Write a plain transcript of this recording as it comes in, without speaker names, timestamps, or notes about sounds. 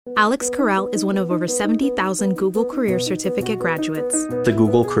Alex Carell is one of over 70,000 Google Career Certificate graduates. The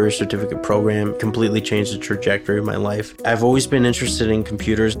Google Career Certificate program completely changed the trajectory of my life. I've always been interested in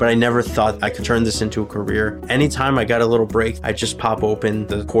computers, but I never thought I could turn this into a career. Anytime I got a little break, I just pop open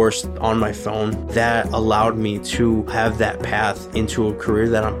the course on my phone. That allowed me to have that path into a career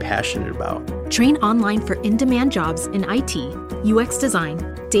that I'm passionate about. Train online for in-demand jobs in IT, UX design,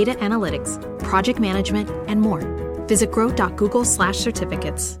 data analytics, project management, and more. Visit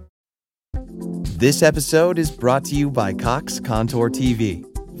grow.google/certificates. This episode is brought to you by Cox Contour TV.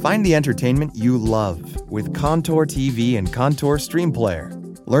 Find the entertainment you love with Contour TV and Contour Stream Player.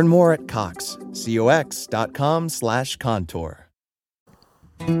 Learn more at cox.com/contour.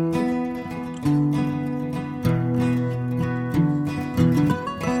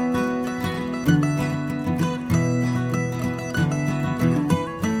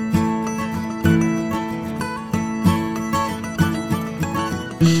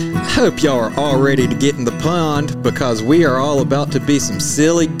 I hope y'all are all ready to get in the pond because we are all about to be some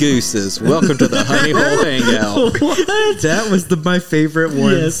silly gooses. Welcome to the Honey Hole Hangout. What? That was my favorite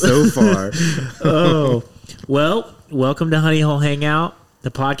one so far. Oh, well, welcome to Honey Hole Hangout,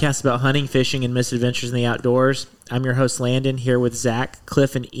 the podcast about hunting, fishing, and misadventures in the outdoors. I'm your host, Landon, here with Zach,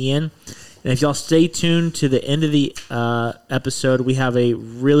 Cliff, and Ian. And if y'all stay tuned to the end of the episode, we have a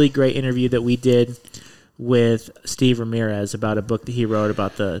really great interview that we did with Steve Ramirez about a book that he wrote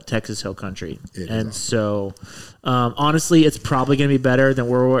about the Texas Hill Country. So, honestly, it's probably going to be better than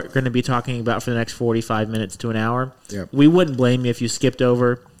we're going to be talking about for the next 45 minutes to an hour. Yep. We wouldn't blame you if you skipped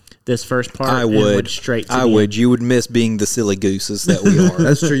over this first part. I and would. went straight to I the would. end. You would miss being the silly gooses that we are.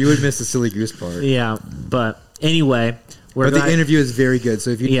 That's true. You would miss the silly goose part. Yeah, but anyway, But the interview is very good.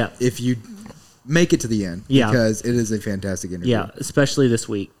 So if you make it to the end, Yeah. because it is a fantastic interview. Yeah, especially this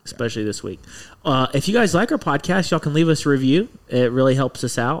week. This week. If you guys like our podcast, y'all can leave us a review. It really helps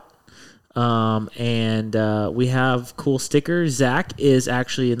us out. And we have cool stickers. Zach is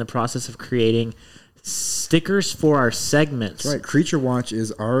actually in the process of creating stickers for our segments. That's right. Creature Watch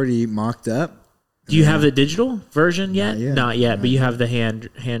is already mocked up. Do you have the digital version yet? Not yet. But you have the hand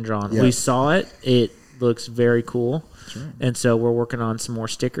drawn. Yeah. We saw it. It looks very cool. That's right. And so we're working on some more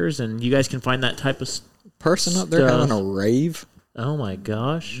stickers, and you guys can find that type of Person up there having a rave. Oh my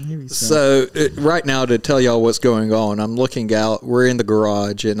gosh. Maybe So right now, to tell y'all what's going on, I'm looking out. We're in the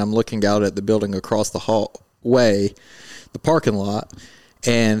garage, and I'm looking out at the building across the hallway, the parking lot,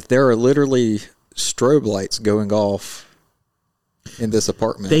 and there are literally strobe lights going off in this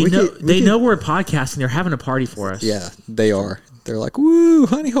apartment. They know we're podcasting. They're having a party for us. Yeah, they are. They're like, woo,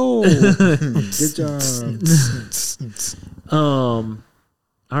 honey hole. Good job.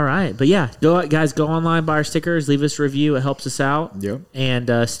 All right, but yeah, go online, buy our stickers, leave us a review. It helps us out. Yep.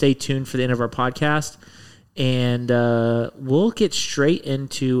 And stay tuned for the end of our podcast. And we'll get straight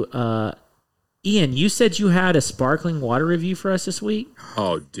into Ian. You said you had a sparkling water review for us this week.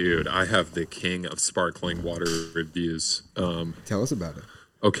 Oh, dude, I have the king of sparkling water reviews. Tell us about it.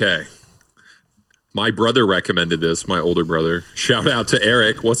 Okay. My brother recommended this, my older brother. Shout out to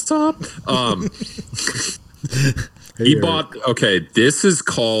Eric. What's up? He bought, this is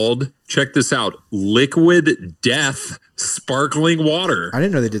called, check this out, Liquid Death Sparkling Water. I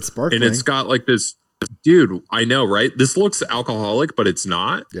didn't know they did sparkling. And it's got like this, dude, I know, right? This looks alcoholic, but it's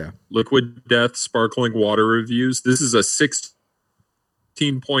not. Yeah. Liquid Death Sparkling Water reviews. This is a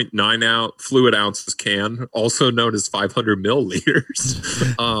 16.9 fluid ounces can, also known as 500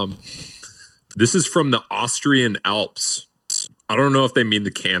 milliliters. This is from the Austrian Alps. I don't know if they mean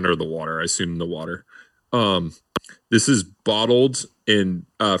the can or the water. I assume the water. This is bottled in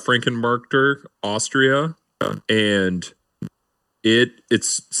Frankenmarkter, Austria, and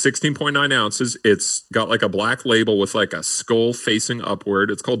it's 16.9 ounces. It's got like a black label with like a skull facing upward.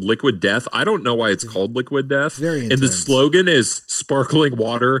 It's called Liquid Death. I don't know why it's called Liquid Death. Very and the intense. slogan is sparkling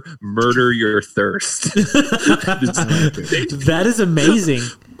water, murder your thirst. That is amazing.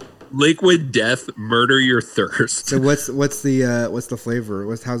 Liquid Death, murder your thirst. So what's the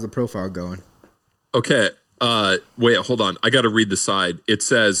flavor? How's the profile going? Okay. Wait, hold on. I got to read the side. It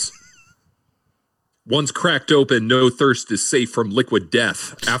says, once cracked open, no thirst is safe from liquid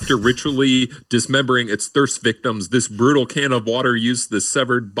death. After ritually dismembering its thirst victims, this brutal can of water used the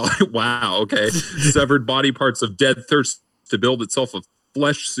severed body. Severed body parts of dead thirst to build itself a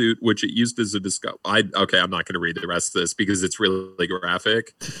flesh suit, which it used as a disguise. I'm not going to read the rest of this because it's really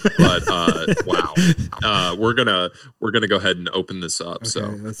graphic. But wow, we're gonna go ahead and open this up. Okay,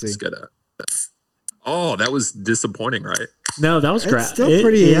 So let's get it. Oh, that was disappointing, right? No, that was great. It's still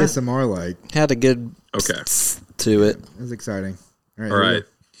pretty ASMR-like. Had a good to it. It was exciting. All right.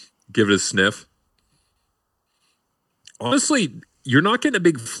 Give it a sniff. Honestly, you're not getting a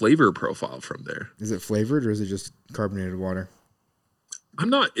big flavor profile from there. Is it flavored or is it just carbonated water? I'm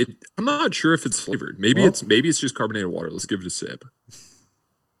not sure if it's flavored. Maybe it's just carbonated water. Let's give it a sip.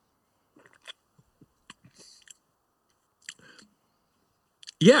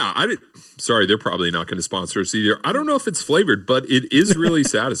 Yeah, sorry, they're probably not going to sponsor us either. I don't know if it's flavored, but it is really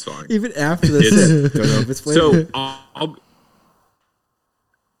satisfying. Even after the sip, don't know if it's flavored.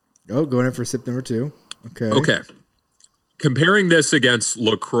 So going in for sip number 2. Okay. Comparing this against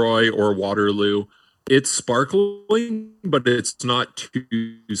LaCroix or Waterloo, it's sparkling, but it's not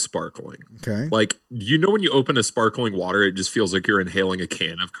too sparkling. Okay. Like, when you open a sparkling water, it just feels like you're inhaling a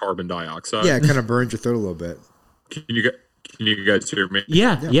can of carbon dioxide. Yeah, it kind of burns your throat a little bit. Can you guys hear me?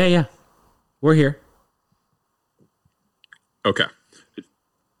 Yeah. We're here. Okay.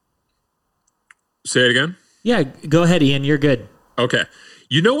 Say it again? Yeah, go ahead, Ian. You're good. Okay.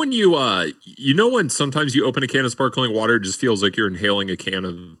 When sometimes you open a can of sparkling water, it just feels like you're inhaling a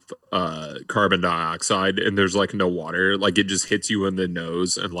can of carbon dioxide and there's like no water. Like it just hits you in the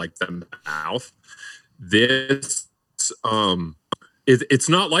nose and like the mouth. This, it's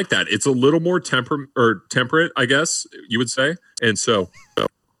not like that. It's a little more temperate, I guess you would say. And so,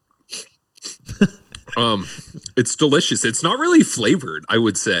 it's delicious. It's not really flavored, I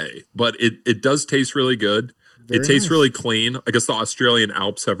would say, but it does taste really good. It tastes really clean. I guess the Australian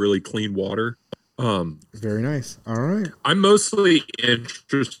Alps have really clean water. Very nice. All right. I'm mostly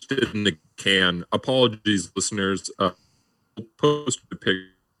interested in the can. Apologies, listeners. We'll post a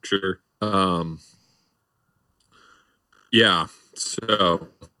picture. Yeah. So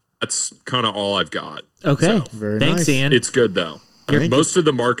that's kind of all I've got. Okay. So, Very Thanks, nice. Ian. it's good though. Thank Most of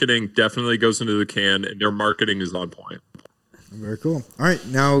the marketing definitely goes into the can, and their marketing is on point. Very cool. All right.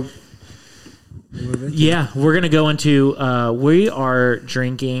 Now, Yeah, we're going to go into, we are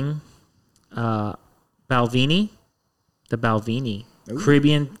drinking Balvenie, the Balvenie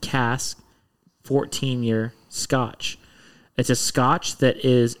Caribbean Cask 14-year Scotch. It's a Scotch that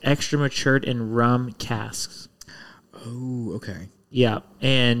is extra matured in rum casks. Oh, okay. Yeah,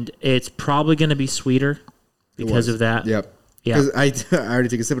 and it's probably going to be sweeter because of that. Yep. Yeah. Because I already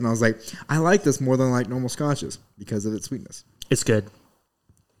took a sip and I was like, I like this more than I like normal scotches because of its sweetness. It's good.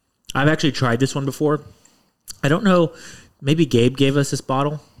 I've actually tried this one before. I don't know. Maybe Gabe gave us this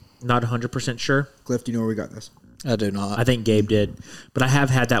bottle. Not 100% sure. Cliff, do you know where we got this? I do not. I think Gabe did. But I have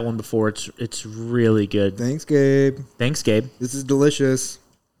had that one before. It's really good. Thanks, Gabe. Thanks, Gabe. This is delicious.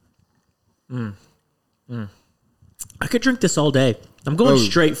 I could drink this all day. I'm going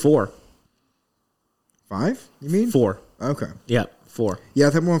straight 4. 5, you mean? 4. Okay. Yeah, 4. Yeah,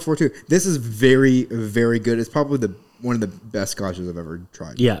 I've had one 4 too. This is very, very good. It's probably one of the best scotches I've ever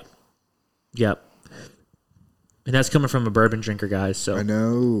tried. Yeah. Yep. And that's coming from a bourbon drinker, guys. So I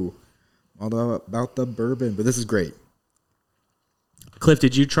know all about the bourbon, but this is great. Cliff,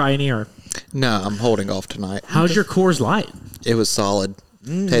 did you try any or? No, I'm holding off tonight. How's your Coors Light? It was solid.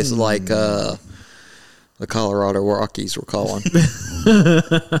 Tasted like the Colorado Rockies were calling.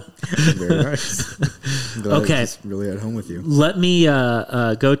 Very nice. Okay. It's really at home with you. Let me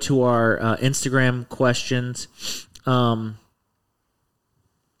go to our Instagram questions.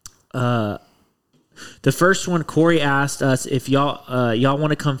 The first one, Corey asked us if y'all want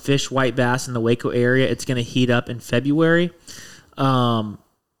to come fish white bass in the Waco area. It's going to heat up in February. I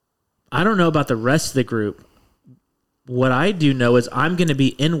don't know about the rest of the group. What I do know is I'm going to be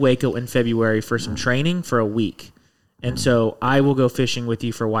in Waco in February for some training for a week. And so I will go fishing with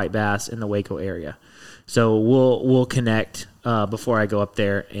you for white bass in the Waco area. So we'll connect before I go up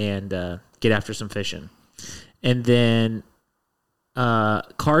there and get after some fishing. And then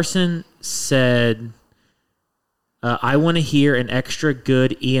Carson said, I want to hear an extra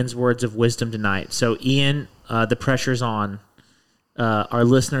good Ian's words of wisdom tonight. So Ian, the pressure's on. Our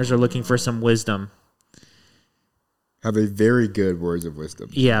listeners are looking for some wisdom. Have a very good words of wisdom.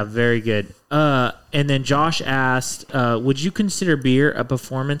 Yeah, very good. And then Josh asked, would you consider beer a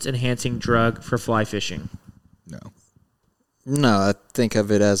performance-enhancing drug for fly fishing? No. No, I think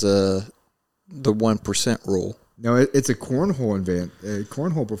of it as the 1% rule. No, it's a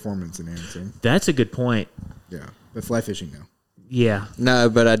cornhole performance enhancing. That's a good point. Yeah, but fly fishing, no. Yeah. No,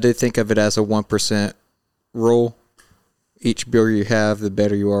 but I do think of it as a 1% rule. Each beer you have, the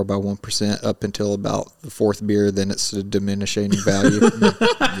better you are by 1% up until about the fourth beer, then it's a diminishing value. I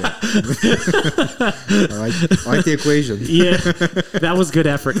like the equation. Yeah, that was good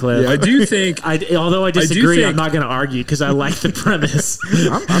effort, Cliff. I do think, although I disagree, I'm not going to argue because I like the premise.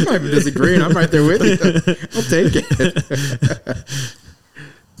 I'm not even disagreeing. I'm right there with you. I'll take it.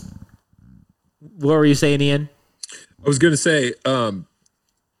 What were you saying, Ian? I was going to say, I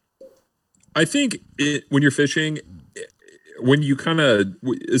think when you're fishing, when you kind of,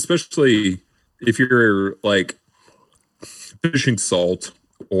 especially if you're like fishing salt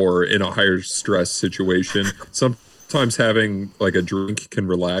or in a higher stress situation, sometimes having like a drink can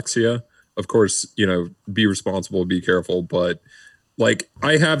relax you. Of course, be responsible, be careful, but like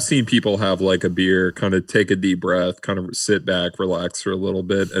I have seen people have like a beer, kind of take a deep breath, kind of sit back, relax for a little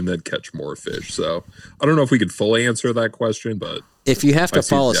bit, and then catch more fish. So I don't know if we could fully answer that question, but if you have to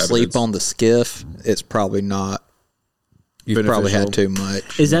fall asleep on the skiff, it's probably not. You've probably had too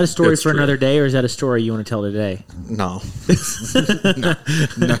much. Is that a story for another day, or is that a story you want to tell today? No.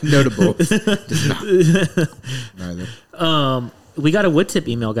 Notable. Neither. We got a wood tip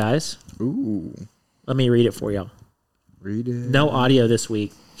email, guys. Ooh. Let me read it for y'all. Read it. No audio this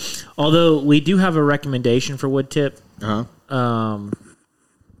week. Although we do have a recommendation for wood tip.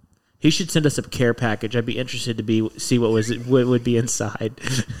 He should send us a care package. I'd be interested to see what would be inside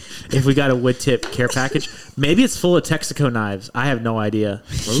if we got a wood tip care package. Maybe it's full of Texaco knives. I have no idea.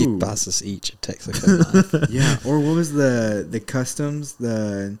 He buys us each a Texaco knife. Yeah, or what was the customs,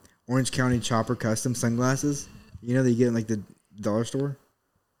 the Orange County Chopper custom sunglasses? You know that you get in like the dollar store?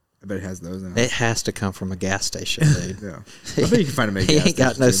 I bet it has those in it. It has to come from a gas station, dude. Yeah. I bet you can find them at a He gas ain't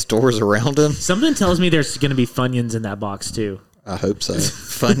got station, no too. stores around him. Something tells me there's going to be Funyuns in that box, too. I hope so.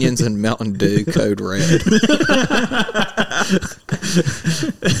 Funyuns and Mountain Dew, code red.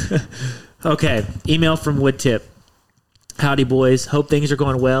 Okay, email from Wood Tip. Howdy, boys. Hope things are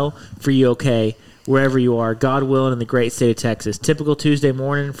going well for you okay, wherever you are. God willing, in the great state of Texas. Typical Tuesday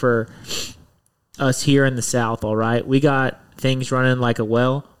morning for us here in the South, all right? We got things running like a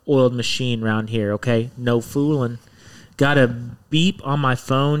well-oiled machine around here, okay? No fooling. Got a beep on my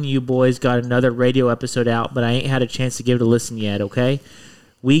phone. You boys got another radio episode out, but I ain't had a chance to give it a listen yet, okay?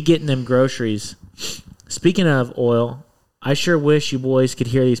 We getting them groceries. Speaking of oil, I sure wish you boys could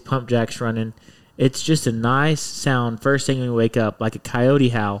hear these pump jacks running. It's just a nice sound first thing when we wake up, like a coyote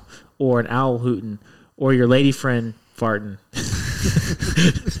howl or an owl hooting or your lady friend farting.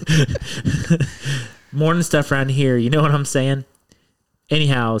 Morning stuff around here, you know what I'm saying?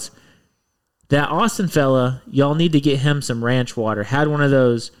 Anyhows, that Austin fella, y'all need to get him some ranch water. Had one of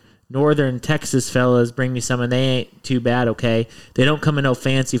those northern Texas fellas bring me some, and they ain't too bad, okay? They don't come in no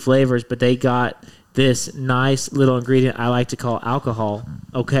fancy flavors, but they got this nice little ingredient I like to call alcohol,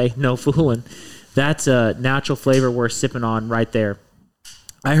 okay? No fooling. That's a natural flavor worth sipping on right there.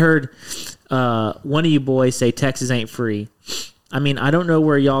 I heard one of you boys say Texas ain't free. I mean, I don't know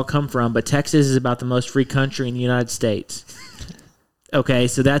where y'all come from, but Texas is about the most free country in the United States. Okay,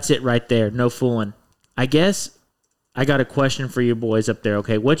 so that's it right there. No fooling. I guess I got a question for you boys up there,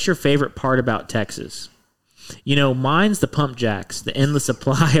 okay? What's your favorite part about Texas? You know, mine's the pump jacks, the endless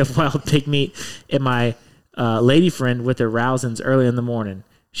supply of wild pig meat, and my lady friend with her rousins early in the morning.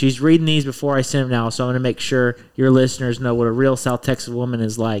 She's reading these before I send them now, so I'm going to make sure your listeners know what a real South Texas woman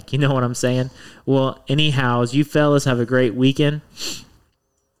is like. You know what I'm saying? Well, anyhows, you fellas have a great weekend.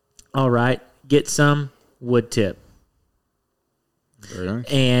 All right, get some wood tip. Very nice.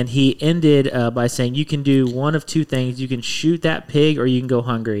 And he ended by saying you can do one of two things. You can shoot that pig or you can go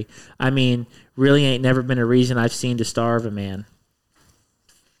hungry. I mean, really ain't never been a reason I've seen to starve a man.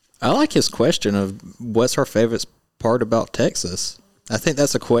 I like his question of what's our favorite part about Texas. I think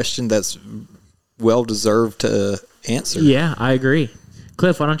that's a question that's well-deserved to answer. Yeah, I agree.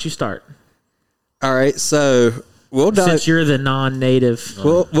 Cliff, why don't you start? All right, so we'll dive. Since you're the non-native.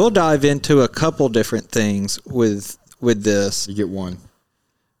 We'll dive into a couple different things with this. You get one.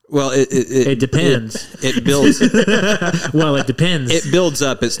 Well, it depends. It builds. Well, it depends. It builds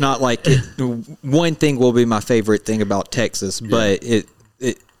up. It's not like one thing will be my favorite thing about Texas, but it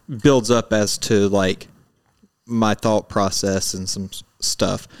builds up as to like my thought process and some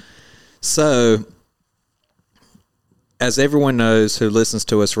stuff. So, as everyone knows who listens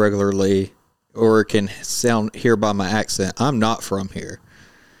to us regularly or can hear by my accent, I'm not from here.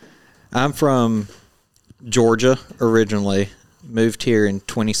 I'm from Georgia originally, moved here in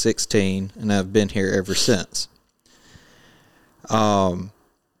 2016, and I've been here ever since. And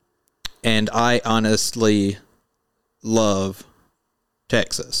I honestly love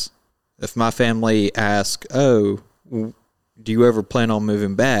Texas. If my family asks, oh, do you ever plan on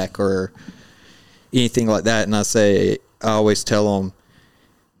moving back or anything like that? And I always tell them,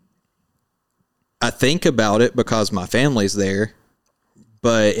 I think about it because my family's there,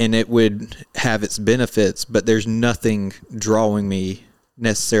 and it would have its benefits, but there's nothing drawing me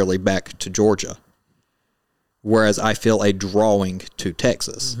necessarily back to Georgia. Whereas I feel a drawing to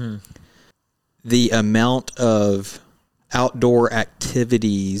Texas. Mm-hmm. The amount of outdoor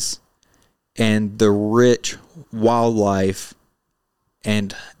activities and the rich wildlife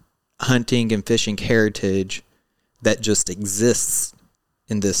and hunting and fishing heritage that just exists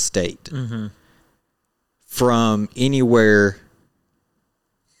in this state. From anywhere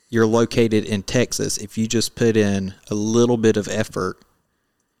you're located in Texas, if you just put in a little bit of effort,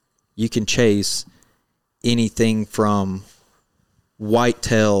 you can chase anything from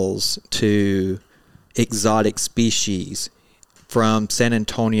whitetails to exotic species. From San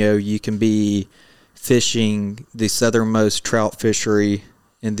Antonio, you can be fishing the southernmost trout fishery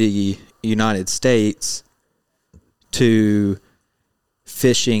in the United States to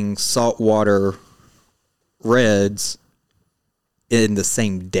fishing saltwater reds in the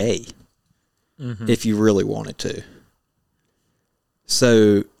same day, if you really wanted to.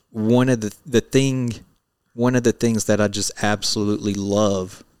 So one of the things that I just absolutely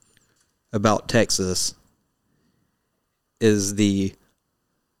love about Texas is the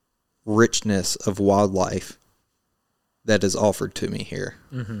richness of wildlife that is offered to me here.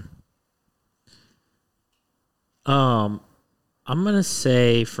 I'm gonna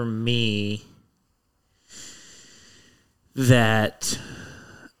say for me that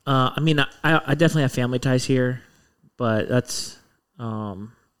I definitely have family ties here, but that's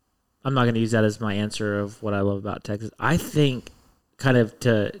I'm not going to use that as my answer of what I love about Texas. I think, kind of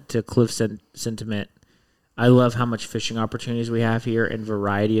to Cliff's sentiment, I love how much fishing opportunities we have here and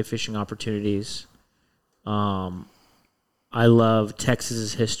variety of fishing opportunities. I love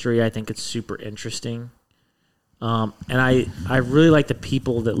Texas's history. I think it's super interesting. And I really like the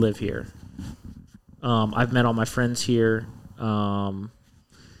people that live here. I've met all my friends here.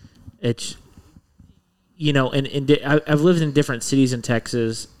 It's, you know, I've lived in different cities in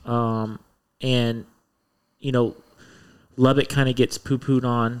Texas, and, you know, Lubbock kind of gets poo-pooed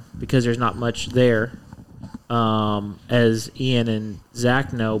on because there's not much there, as Ian and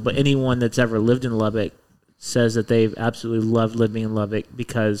Zach know. But anyone that's ever lived in Lubbock says that they've absolutely loved living in Lubbock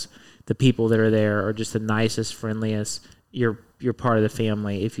because the people that are there are just the nicest, friendliest. You're part of the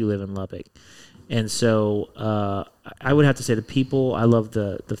family if you live in Lubbock. And so I would have to say the people. I love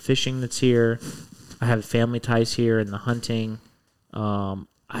the fishing that's here. I have family ties here and the hunting.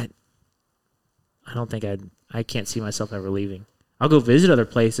 I don't think I can't see myself ever leaving. I'll go visit other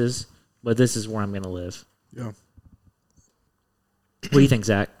places, but this is where I'm going to live. Yeah. What do you think,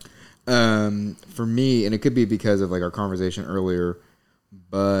 Zach? For me, and it could be because of like our conversation earlier,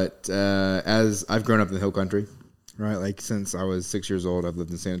 but as I've grown up in the hill country, right? Like since I was 6 years old, I've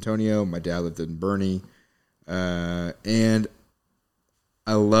lived in San Antonio. My dad lived in Bernie, and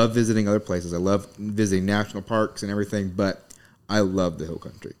I love visiting other places. I love visiting national parks and everything, but I love the hill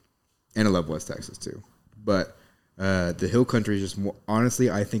country, and I love West Texas too. But the hill country is just more,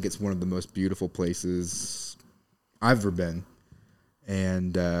 honestly, I think it's one of the most beautiful places I've ever been.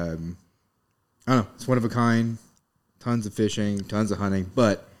 And I don't know, it's one of a kind, tons of fishing, tons of hunting,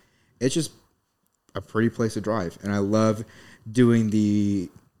 but it's just a pretty place to drive. And I love doing the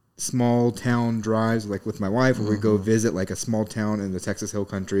small town drives, like with my wife, where we go visit like a small town in the Texas hill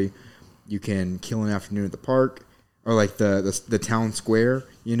country. You can kill an afternoon at the park, or like the town square,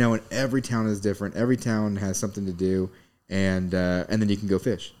 you know, and every town is different. Every town has something to do, and then you can go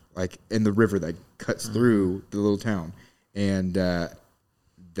fish, like in the river that cuts through the little town. And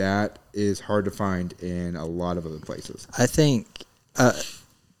that is hard to find in a lot of other places. I think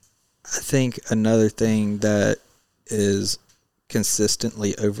another thing that is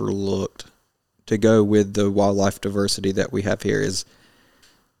consistently overlooked to go with the wildlife diversity that we have here is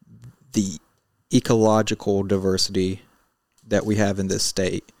the ecological diversity that we have in this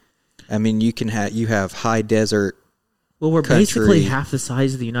state. I mean, you have high desert. Well, we're country. basically half the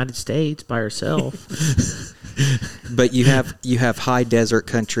size of the United States by ourselves. But you have high desert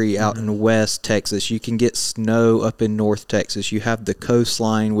country out in West Texas. You can get snow up in North Texas. You have the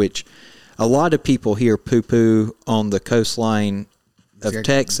coastline, which a lot of people here poo-poo on the coastline of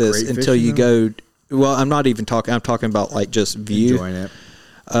Texas until you go. Well, I'm not even talking. I'm talking about like just view. Enjoying it.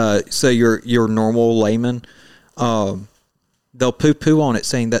 So your normal layman, they'll poo-poo on it,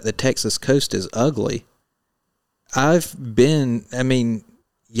 saying that the Texas coast is ugly.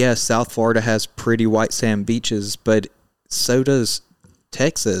 Yes, South Florida has pretty white sand beaches, but so does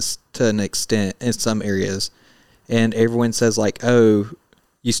Texas to an extent in some areas. And everyone says like, oh,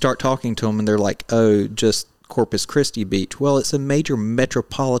 you start talking to them and they're like, oh, just Corpus Christi Beach. Well, it's a major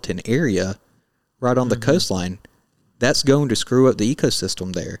metropolitan area right on the coastline. That's going to screw up the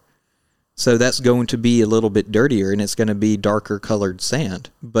ecosystem there. So that's going to be a little bit dirtier, and it's going to be darker colored sand.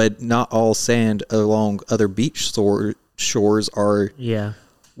 But not all sand along other beach shores are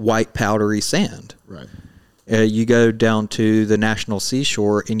white powdery sand. Right. You go down to the National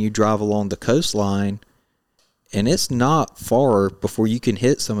Seashore and you drive along the coastline, And it's not far before you can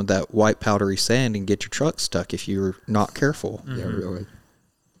hit some of that white powdery sand and get your truck stuck if you're not careful. Yeah, really.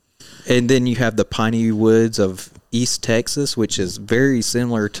 And then you have the piney woods of East Texas, which is very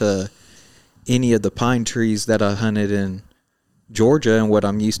similar to any of the pine trees that I hunted in Georgia and what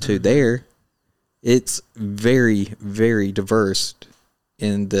I'm used to there. It's very, very diverse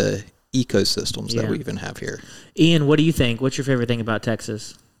in the ecosystems that we even have here. Ian, what do you think? What's your favorite thing about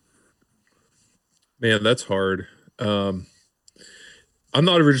Texas? Man, that's hard. I'm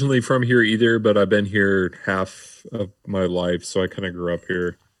not originally from here either, but I've been here half of my life, so I kind of grew up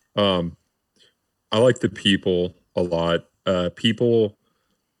here. I like the people a lot. People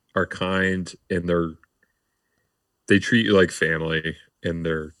are kind, and they treat you like family, and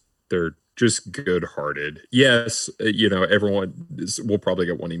they're just good-hearted. Yes, everyone will probably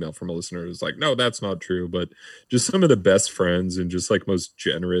get one email from a listener who's like, no, that's not true. But just some of the best friends and just like most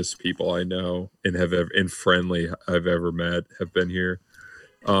generous people I know and friendly I've ever met have been here.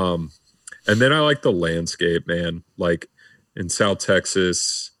 And then I like the landscape, man. Like in South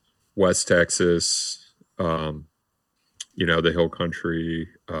Texas, West Texas, the Hill Country,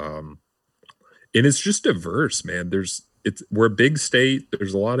 and it's just diverse, man. We're a big state.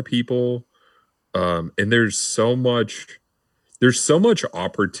 There's a lot of people, and there's so much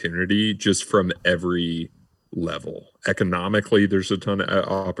opportunity just from every level. Economically, there's a ton of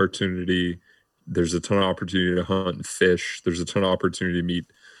opportunity. There's a ton of opportunity to hunt and fish. There's a ton of opportunity to meet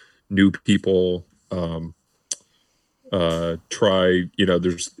new people. We're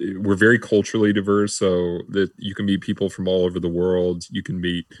very culturally diverse, so that you can meet people from all over the world. You can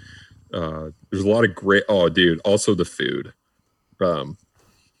meet. There's a lot of great. Oh, dude! Also the food.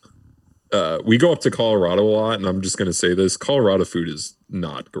 We go up to Colorado a lot, and I'm just gonna say this: Colorado food is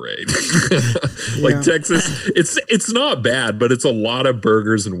not great. Like Texas, it's not bad, but it's a lot of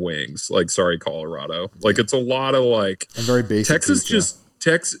burgers and wings. Like, sorry, Colorado. Like, it's a lot of like and very basic. Texas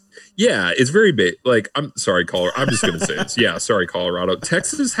pizza. Yeah, it's very big. Like, I'm sorry, Colorado. I'm just gonna say this. Yeah, sorry, Colorado.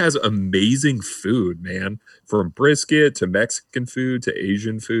 Texas has amazing food, man. From brisket to Mexican food to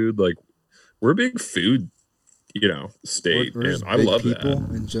Asian food. Like, we're a big food, state, and I love people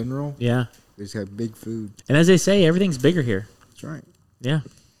that. In general. Yeah, they just have big food. And as they say, everything's bigger here. That's right. Yeah.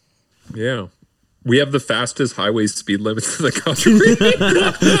 Yeah. We have the fastest highway speed limits in the country.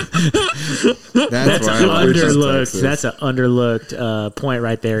 That's underlooked. That's an underlooked point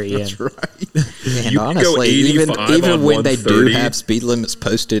right there, Ian. That's right. And honestly, even when they do have speed limits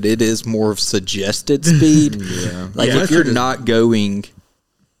posted, it is more of suggested speed. Yeah. Like if you're not going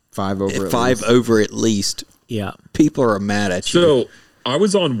 5 over at least, yeah, people are mad at you. So I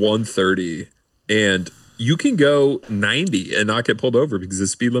was on 130, and you can go 90 and not get pulled over because the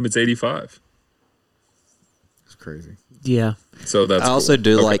speed limit's 85. Crazy. Yeah. So that's I also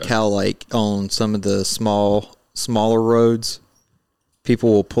do like how like on some of the smaller roads,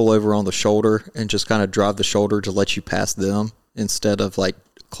 people will pull over on the shoulder and just kind of drive the shoulder to let you pass them instead of like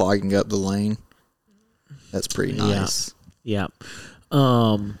clogging up the lane. That's pretty nice. Yeah.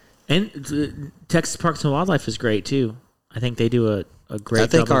 And Texas Parks and Wildlife is great too. I think they do a great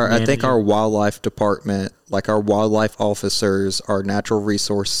job. I think our wildlife department, like our wildlife officers, our natural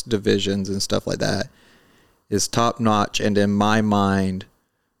resource divisions and stuff like that, is top notch, and in my mind,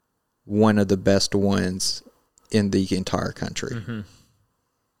 one of the best ones in the entire country. Mm-hmm.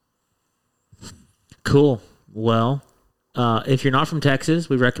 Cool. Well, if you're not from Texas,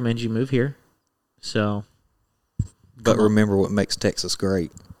 we recommend you move here. So, but remember what makes Texas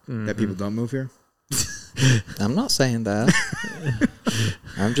great. That people don't move here? I'm not saying that.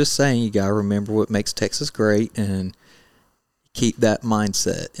 I'm just saying you got to remember what makes Texas great and keep that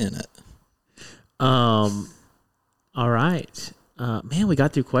mindset in it. All right. Man, we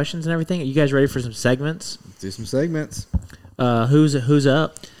got through questions and everything. Are you guys ready for some segments? Let's do some segments. Who's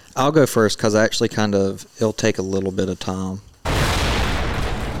up? I'll go first because I actually it'll take a little bit of time.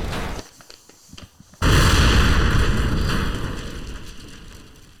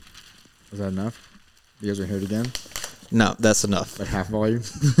 Was that enough? You guys are hear it again? No, that's enough. Like half volume?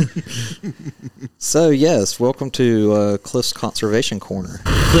 So, yes, welcome to Cliff's Conservation Corner.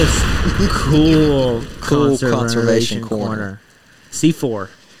 Cliff's cool Conservation Corner. C4.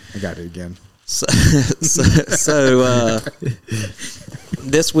 I got it again. So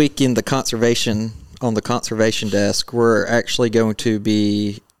this week on the conservation desk, we're actually going to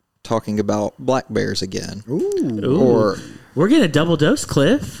be talking about black bears again. Ooh. Or we're getting a double dose,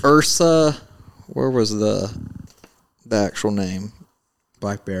 Cliff. Ursa. Where was the actual name?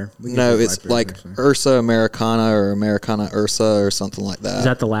 Black bear. We can No, say it's black bear, like actually. Ursa americana or Americana ursa or something like that. Is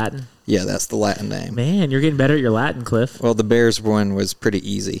that the Latin? Yeah, that's the Latin name. Man, you're getting better at your Latin, Cliff. Well, the Bears one was pretty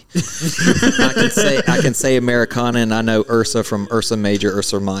easy. I can say Americana, and I know Ursa from Ursa Major,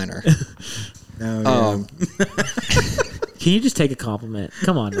 Ursa Minor. No, yeah. Can you just take a compliment?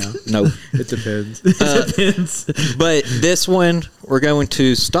 Come on now. No. It depends. It depends. But this one, we're going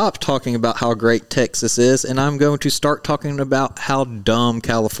to stop talking about how great Texas is, and I'm going to start talking about how dumb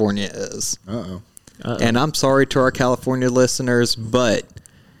California is. Uh-oh. And I'm sorry to our California listeners, but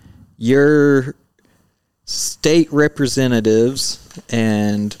your state representatives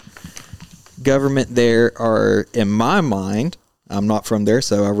and government there are, in my mind, I'm not from there,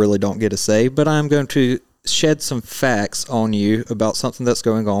 so I really don't get a say, but I'm going to shed some facts on you about something that's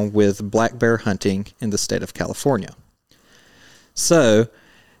going on with black bear hunting in the state of California. So,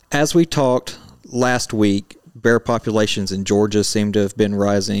 as we talked last week, bear populations in Georgia seem to have been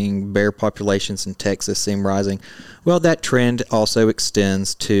rising. Bear populations in Texas seem rising. Well, that trend also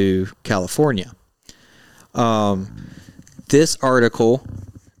extends to California. This article,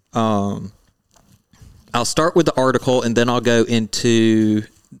 I'll start with the article and then I'll go into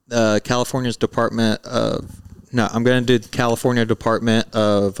California's Department of... No, I'm going to do the California Department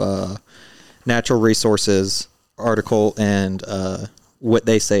of Natural Resources article and what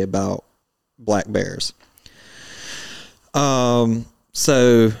they say about black bears.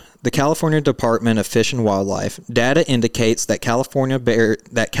 So the California Department of Fish and Wildlife data indicates that California's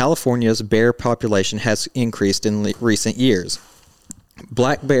bear population has increased in recent years.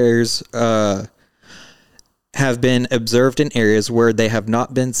 Black bears have been observed in areas where they have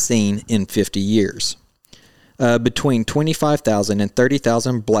not been seen in 50 years. Between 25,000 and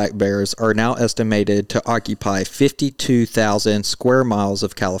 30,000 black bears are now estimated to occupy 52,000 square miles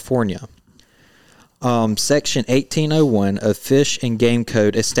of California. Section 1801 of Fish and Game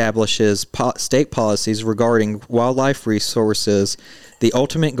Code establishes state policies regarding wildlife resources. The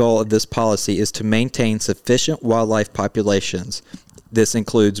ultimate goal of this policy is to maintain sufficient wildlife populations. This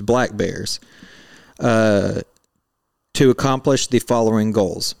includes black bears. To accomplish the following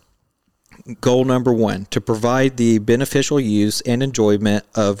goals. Goal number 1, to provide the beneficial use and enjoyment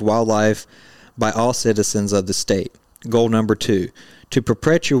of wildlife by all citizens of the state. Goal number 2, to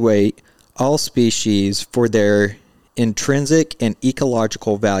perpetuate all species for their intrinsic and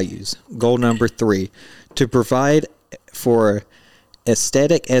ecological values. Goal number 3, to provide for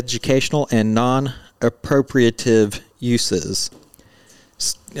aesthetic, educational, and non-appropriative uses.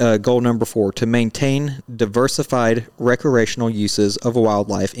 Goal number 4, to maintain diversified recreational uses of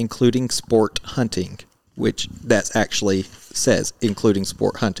wildlife, including sport hunting, which that actually says, including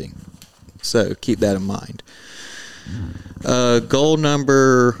sport hunting. So keep that in mind. Goal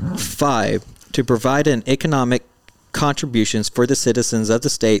number 5, to provide an economic contributions for the citizens of the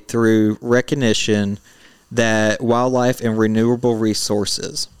state through recognition that wildlife and renewable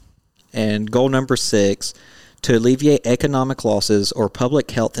resources. And goal number 6, to alleviate economic losses or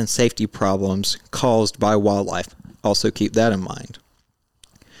public health and safety problems caused by wildlife. Also keep that in mind.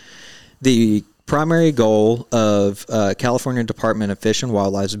 The primary goal of California Department of Fish and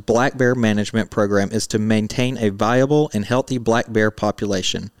Wildlife's Black Bear Management Program is to maintain a viable and healthy black bear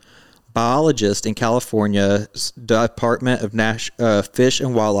population. Biologists in California's Department of Fish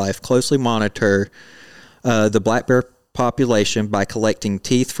and Wildlife closely monitor the black bear population by collecting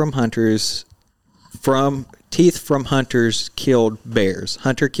teeth from hunters killed bears.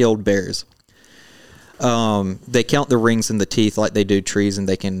 They count the rings in the teeth like they do trees, and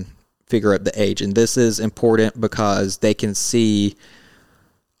they can figure out the age. And this is important because they can see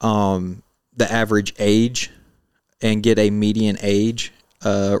the average age and get a median age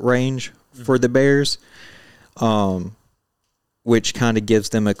range for the bears, which kind of gives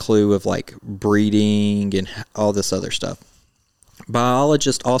them a clue of like breeding and all this other stuff.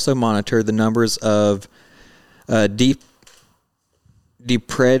 Biologists also monitor the numbers of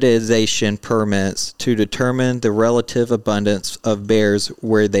depredation permits to determine the relative abundance of bears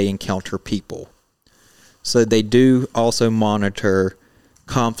where they encounter people. So they do also monitor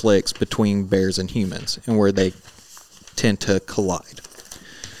conflicts between bears and humans and where they tend to collide.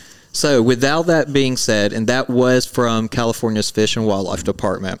 So with all that being said, and that was from California's Fish and Wildlife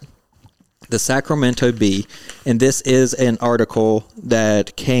Department, the Sacramento Bee, and this is an article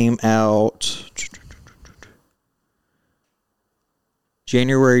that came out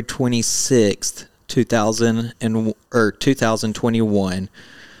January 26th, 2021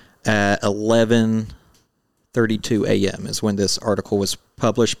 at 11:32 a.m. is when this article was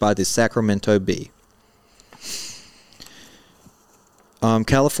published by the Sacramento Bee.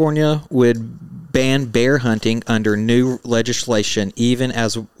 California would ban bear hunting under new legislation, even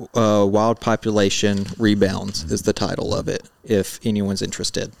as wild population rebounds, is the title of it, if anyone's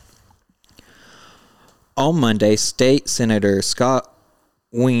interested. On Monday, State Senator Scott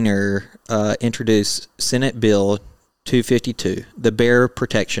Wiener introduced Senate Bill 252, the Bear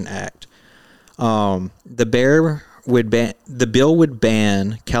Protection Act. The bill would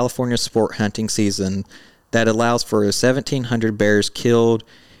ban California sport hunting season that allows for 1,700 bears killed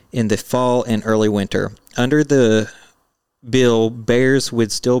in the fall and early winter. Under the bill, bears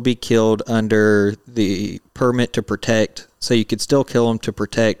would still be killed under the permit to protect, so you could still kill them to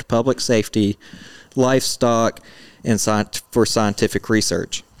protect public safety, livestock, and for scientific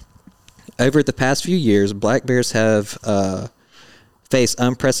research. Over the past few years, black bears have faced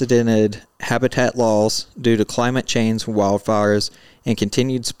unprecedented habitat loss due to climate change, wildfires, and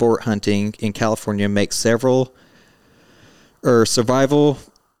continued sport hunting in California makes survival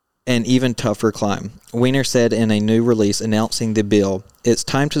an even tougher climb. Wiener said in a new release announcing the bill, "It's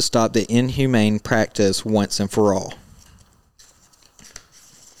time to stop the inhumane practice once and for all."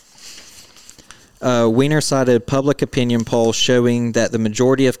 Wiener cited public opinion polls showing that the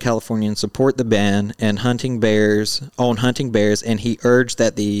majority of Californians support the ban on hunting bears, and he argued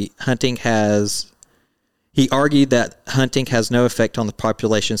that hunting has no effect on the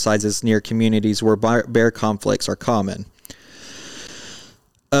population sizes near communities where bear conflicts are common.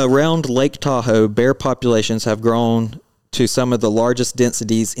 Around Lake Tahoe, bear populations have grown to some of the largest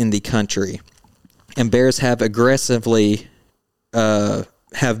densities in the country, and bears have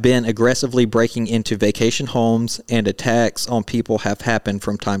been aggressively breaking into vacation homes, and attacks on people have happened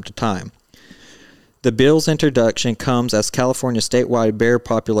from time to time. The bill's introduction comes as California's statewide bear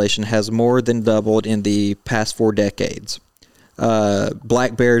population has more than doubled in the past 4 decades.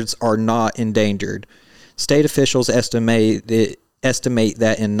 Black bears are not endangered. State officials estimate that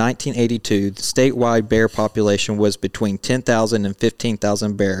in 1982, the statewide bear population was between 10,000 and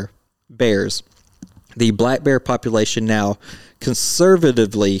 15,000 bears. The black bear population now is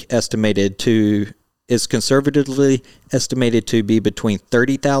conservatively estimated to be between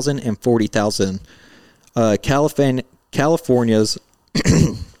 30,000 and 40,000. California's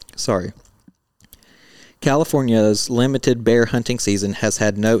limited bear hunting season has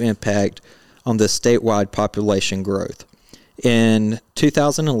had no impact on the statewide population growth. In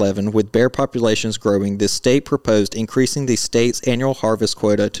 2011, with bear populations growing, the state proposed increasing the state's annual harvest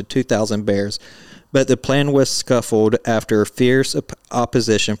quota to 2,000 bears, but the plan was scuffled after fierce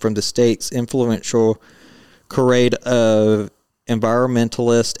opposition from the state's influential charade of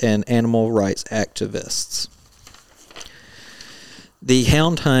environmentalists and animal rights activists. The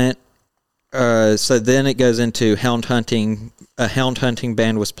hound hunt, so then it goes into hound hunting. A hound hunting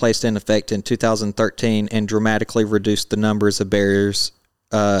ban was placed in effect in 2013 and dramatically reduced the numbers of bears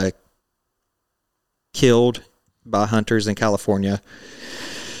killed by hunters in California.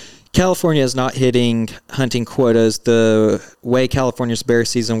 California is not hitting hunting quotas. The way California's bear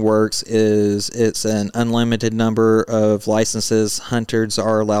season works is it's an unlimited number of licenses hunters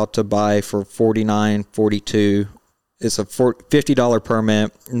are allowed to buy for $49, $42. It's a $50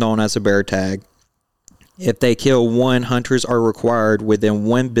 permit known as a bear tag. If they kill one, hunters are required within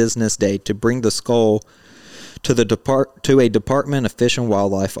 1 business day to bring the skull to a Department of Fish and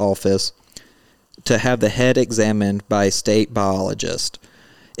Wildlife office to have the head examined by a state biologist.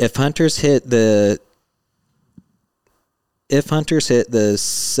 If hunters hit the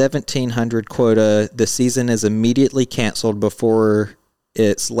 1,700 quota, the season is immediately canceled before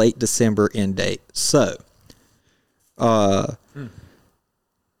its late December end date. So,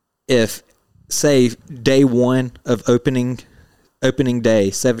 if say day 1 of opening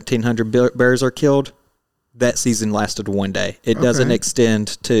day, 1,700 bears are killed, that season lasted 1 day. It doesn't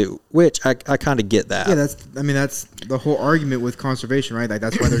extend to, which I kind of get that. Yeah, that's the whole argument with conservation, right? Like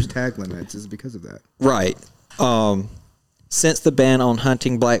that's why there's tag limits, is because of that. Right. Since the ban on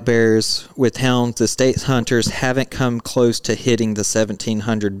hunting black bears with hounds, the state's hunters haven't come close to hitting the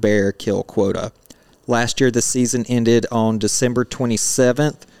 1,700 bear kill quota. Last year, the season ended on December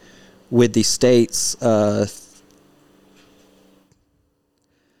 27th with the state's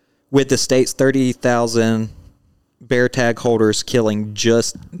 30,000 bear tag holders killing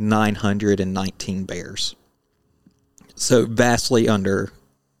just 919 bears. So vastly under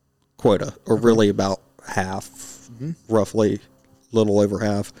quota, or really about half, roughly a little over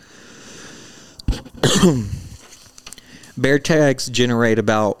half. Bear tags generate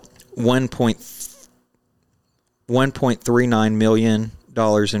about $1.39 million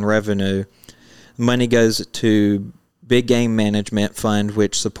in revenue. Money goes to Big Game Management Fund,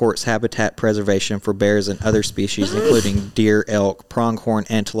 which supports habitat preservation for bears and other species, including deer, elk, pronghorn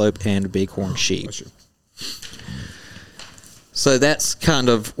antelope, and bighorn sheep. So that's kind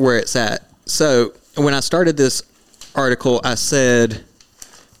of where it's at. So when I started this article, I said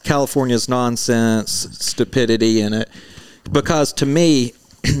California's nonsense, stupidity in it, because to me,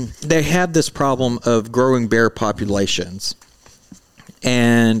 they have this problem of growing bear populations.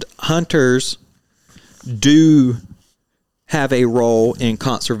 And hunters do have a role in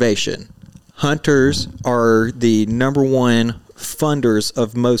conservation. Hunters are the number one funders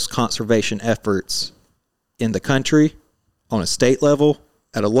of most conservation efforts in the country, on a state level,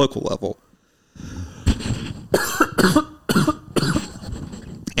 at a local level.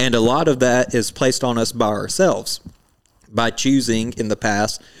 And a lot of that is placed on us by ourselves, by choosing in the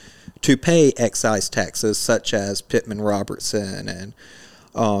past to pay excise taxes such as Pittman Robertson and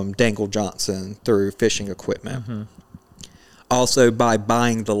Dangle Johnson through fishing equipment. Mm-hmm. Also by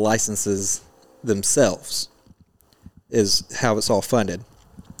buying the licenses themselves is how it's all funded.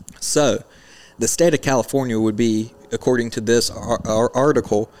 So the state of California would be, according to this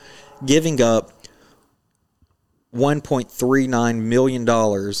article, giving up $1.39 million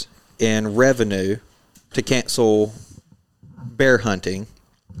in revenue to cancel bear hunting,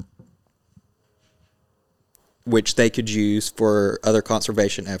 which they could use for other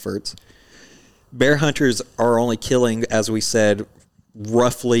conservation efforts. Bear hunters are only killing, as we said,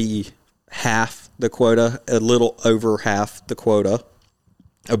 roughly half the quota, a little over half the quota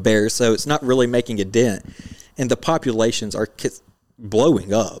of bears, so it's not really making a dent. And the populations are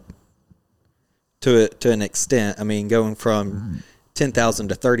blowing up to an extent. I mean, going from 10,000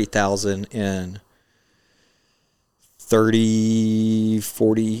 to 30,000 in 30,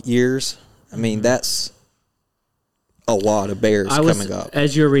 40 years. I mean, that's a lot of bears coming up.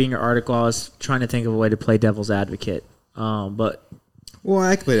 As you were reading your article, I was trying to think of a way to play devil's advocate. But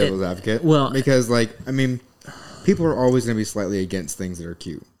I can play devil's advocate. Because, people are always going to be slightly against things that are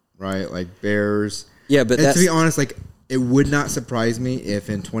cute, right? Like bears. Yeah, but to be honest, it would not surprise me if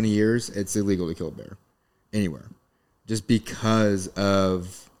in 20 years it's illegal to kill a bear anywhere, just because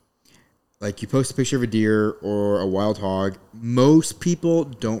of you post a picture of a deer or a wild hog. Most people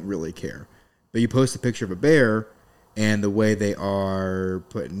don't really care, but you post a picture of a bear. And the way they are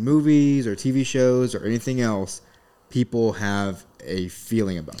put in movies or TV shows or anything else, people have a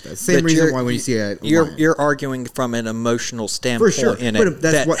feeling about that. Same reason why when you see a lion. You're arguing from an emotional standpoint For sure. in it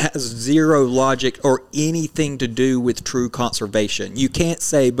that has zero logic or anything to do with true conservation. You can't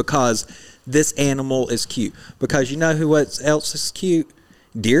say because this animal is cute. Because you know who else is cute?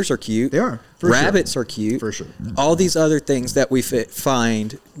 Deers are cute. They are. Rabbits are cute. For sure. All these other things that we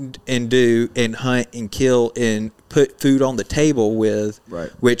find and do and hunt and kill and put food on the table with, right.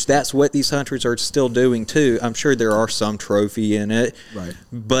 Which that's what these hunters are still doing too. I'm sure there are some trophy in it. Right.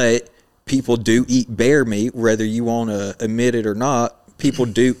 But people do eat bear meat, whether you want to admit it or not. People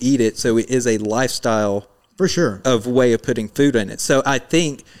do eat it. So it is a lifestyle for sure of way of putting food in it. So I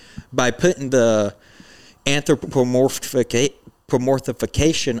think by putting the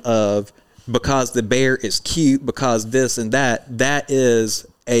anthropomorphification of because the bear is cute, because this and that, that is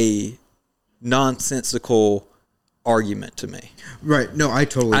a nonsensical argument to me. Right. No, I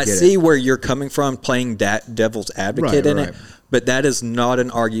totally get it. I see where you're coming from playing devil's advocate in it, but that is not an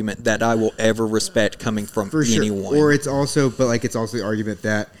argument that I will ever respect coming from anyone. Or it's also, it's also the argument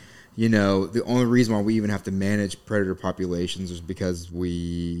that, the only reason why we even have to manage predator populations is because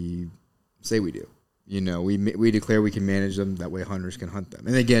we say we do. We declare we can manage them. That way hunters can hunt them.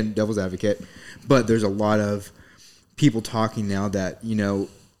 And again, devil's advocate. But there's a lot of people talking now that,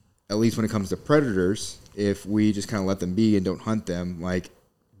 at least when it comes to predators, if we just kind of let them be and don't hunt them,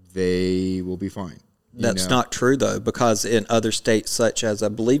 they will be fine. That's not true, though, because in other states, such as I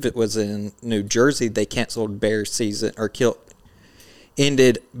believe it was in New Jersey, they canceled bear season or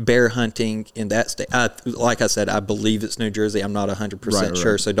ended bear hunting in that state. Like I said, I believe it's New Jersey. I'm not 100%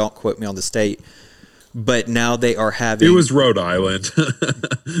 sure, so don't quote me on the state. But now they are having... It was Rhode Island.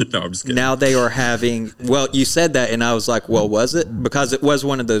 No, I'm just kidding. Now they are having... Well, you said that, and I was like, well, was it? Because it was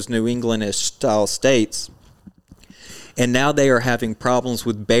one of those New England-ish style states. And now they are having problems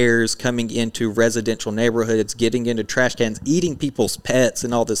with bears coming into residential neighborhoods, getting into trash cans, eating people's pets,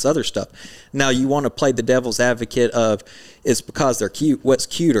 and all this other stuff. Now, you want to play the devil's advocate of, it's because they're cute. What's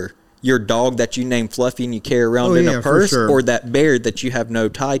cuter? Your dog that you name Fluffy and you carry around in a purse, or that bear that you have no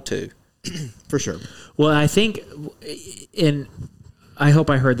tie to? For sure. Well, I think, I hope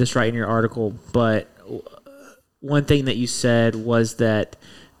I heard this right in your article, but one thing that you said was that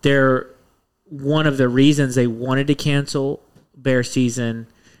one of the reasons they wanted to cancel bear season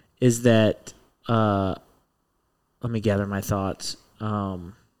is that let me gather my thoughts.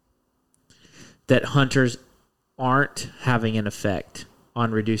 That hunters aren't having an effect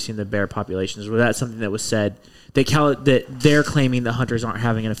on reducing the bear populations. Was that something that was said? That they're claiming that hunters aren't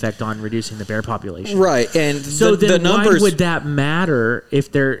having an effect on reducing the bear population. Right. And so the then numbers, why would that matter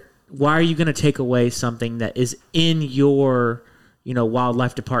if they're, why are you going to take away something that is in your,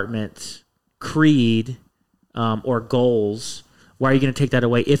 wildlife department's creed or goals? Why are you going to take that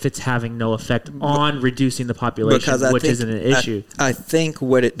away if it's having no effect on reducing the population, which isn't an issue? I think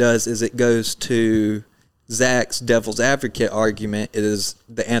what it does is it goes to Zach's devil's advocate argument is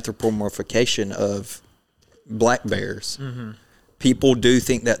the anthropomorphication of black bears. Mm-hmm. People do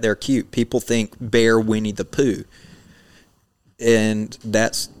think that they're cute. People think bear Winnie the Pooh. And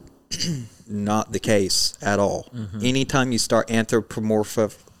that's not the case at all. Mm-hmm. Anytime you start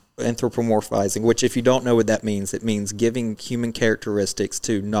anthropomorphizing, which if you don't know what that means, it means giving human characteristics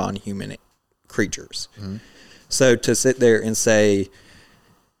to non-human creatures. Mm-hmm. So to sit there and say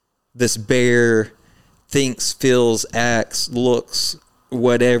this bear thinks, feels, acts, looks,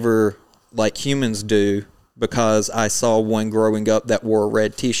 whatever like humans do because I saw one growing up that wore a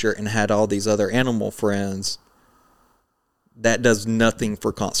red t-shirt and had all these other animal friends, that does nothing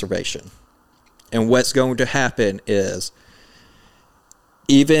for conservation. And what's going to happen is,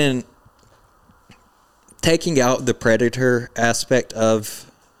 even taking out the predator aspect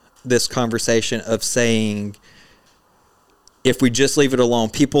of this conversation of saying, if we just leave it alone,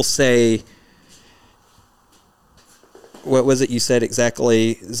 people say, what was it you said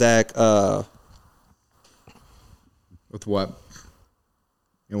exactly, Zach? With what?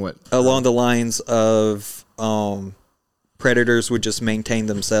 And what? Along the lines of predators would just maintain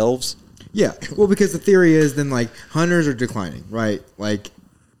themselves. Yeah, well, because the theory is then like hunters are declining, right? Like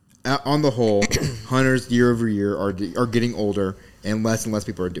on the whole, hunters year over year are getting older, and less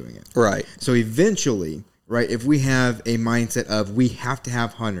people are doing it. Right. So eventually, right, if we have a mindset of we have to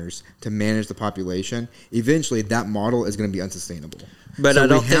have hunters to manage the population, eventually that model is going to be unsustainable. But so I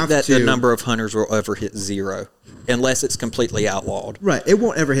don't think that the number of hunters will ever hit zero unless it's completely outlawed. Right. It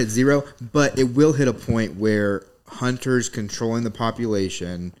won't ever hit zero, but it will hit a point where hunters controlling the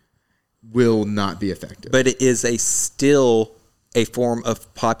population will not be effective. But it is still a form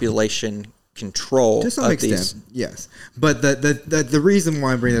of population control. To some extent, yes. But the reason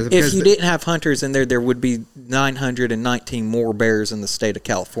why I bring this up, if you didn't have hunters in there would be 919 more bears in the state of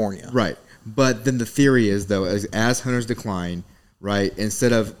California. Right. But then the theory is, though, as hunters decline, right,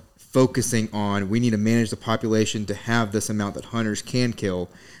 instead of focusing on we need to manage the population to have this amount that hunters can kill,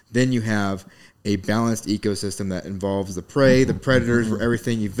 then you have a balanced ecosystem that involves the prey, the predators, where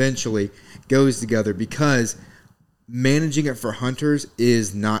everything eventually goes together, because managing it for hunters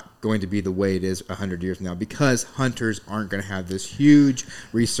is not going to be the way it is 100 years from now, because hunters aren't going to have this huge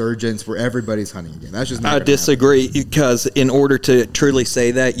resurgence where everybody's hunting again. That's just not I disagree, because in order to truly say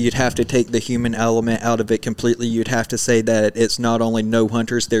that, you'd have to take the human element out of it completely. You'd have to say that it's not only no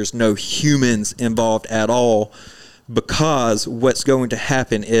hunters, there's no humans involved at all, because what's going to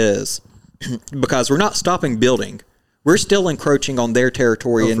happen is, because we're not stopping building, we're still encroaching on their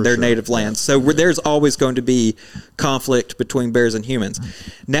territory and their native lands. So there's always going to be conflict between bears and humans.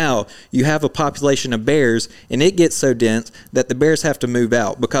 Now, you have a population of bears, and it gets so dense that the bears have to move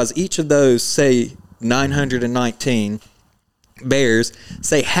out, because each of those, say, 919 bears,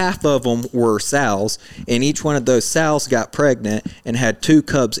 say half of them were sows, and each one of those sows got pregnant and had 2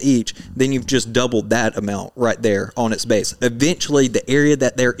 cubs each, then you've just doubled that amount right there on its base. Eventually, the area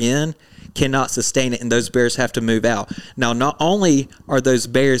that they're in cannot sustain it, and those bears have to move out. Now, not only are those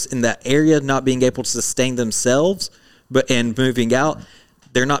bears in that area not being able to sustain themselves, and moving out,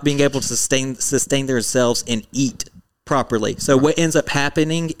 they're not being able to sustain themselves and eat properly. So what ends up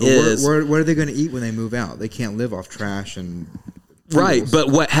happening is... What are they going to eat when they move out? They can't live off trash and... Right, but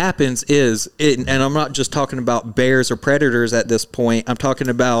what happens is, and I'm not just talking about bears or predators at this point, I'm talking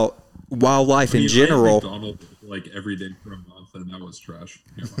about wildlife in general. McDonald's like every day for a month, and that was trash.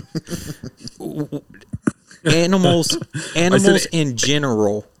 Animals in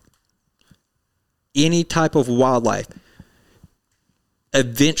general, any type of wildlife,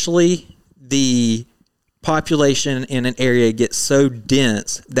 eventually the population in an area gets so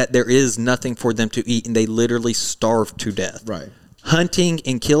dense that there is nothing for them to eat, and they literally starve to death. Right. Hunting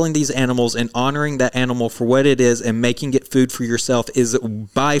and killing these animals and honoring that animal for what it is and making it food for yourself is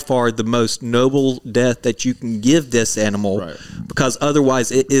by far the most noble death that you can give this animal, right, because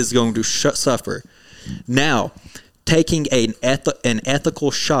otherwise it is going to suffer. Now, taking an ethical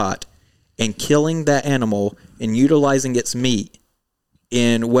shot and killing that animal and utilizing its meat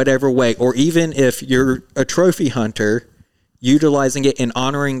in whatever way, or even if you're a trophy hunter, utilizing it and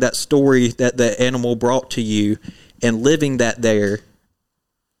honoring that story that the animal brought to you and living that there,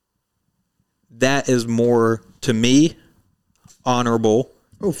 that is more, to me, honorable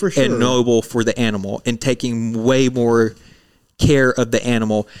for sure. and noble for the animal, and taking way more care of the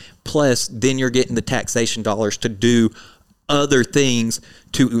animal. Plus, then you're getting the taxation dollars to do other things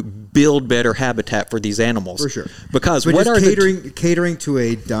to build better habitat for these animals. For sure. Because but what are catering to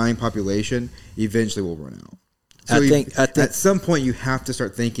a dying population eventually will run out. So I think at some point you have to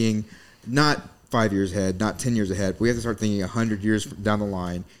start thinking not 5 years ahead, not 10 years ahead. We have to start thinking 100 years down the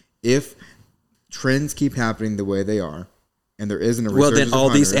line. If trends keep happening the way they are, and there isn't a resurgence then all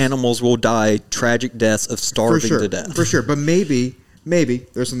of these hunters, animals will die tragic deaths of starving to death. For sure. But maybe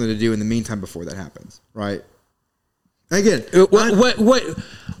there's something to do in the meantime before that happens, right? Again, what?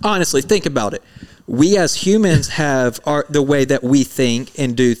 Honestly, think about it. We as humans have the way that we think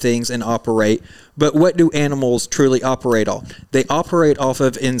and do things and operate, but what do animals truly operate on? They operate off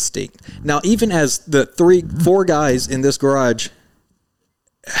of instinct. Now, even as the 4 guys in this garage,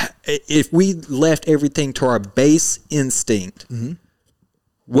 if we left everything to our base instinct,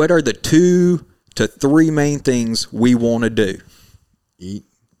 what are the 2 to 3 main things we want to do? Eat,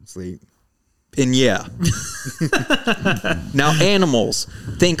 sleep. And yeah. Now, animals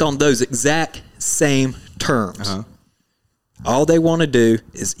think on those exact same terms. All they want to do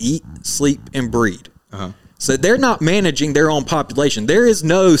is eat, sleep, and breed. So they're not managing their own population. There is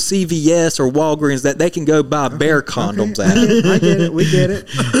no CVS or Walgreens that they can go buy bear condoms at. I get it. We get it.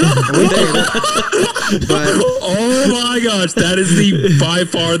 But oh my gosh, that is by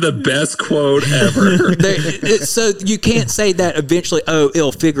far the best quote ever. So you can't say that eventually,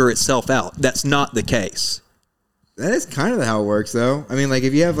 it'll figure itself out. That's not the case. that is kind of how it works, though. I mean, like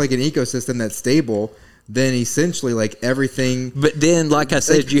if you have like an ecosystem that's stable, then essentially like everything. But then, like I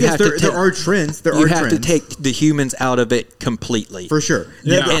said, there are trends. You have to take the humans out of it completely, for sure.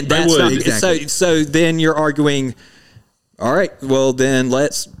 Yeah, and that's not exactly. So then you're arguing. All right, well then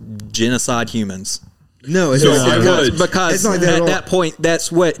let's genocide humans. No, it's So not I like that. would. Because It's not like that at at all. that point,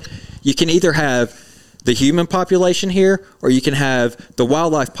 that's what you can either have the human population here, or you can have the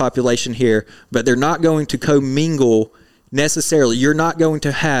wildlife population here, but they're not going to commingle necessarily. You're not going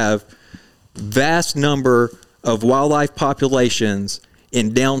to have vast number of wildlife populations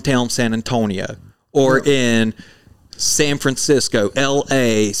in downtown San Antonio or in San Francisco,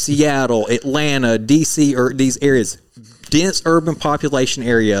 LA, Seattle, Atlanta, DC, or these areas, dense urban population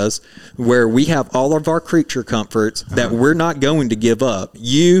areas where we have all of our creature comforts that we're not going to give up.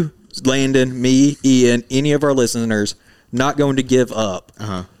 You, Landon, me, Ian, any of our listeners, not going to give up.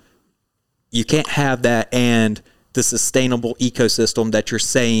 You can't have that and the sustainable ecosystem that you're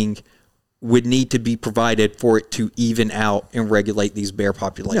saying would need to be provided for it to even out and regulate these bear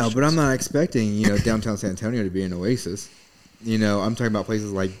populations. No, but I'm not expecting, downtown San Antonio to be an oasis. I'm talking about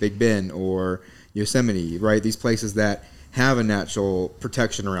places like Big Bend or Yosemite, right? These places that have a natural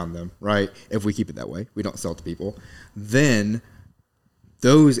protection around them, right? If we keep it that way, we don't sell to people, then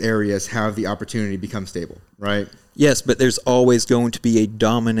those areas have the opportunity to become stable, right? Yes, but there's always going to be a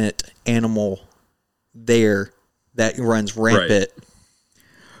dominant animal there that runs rampant. Right.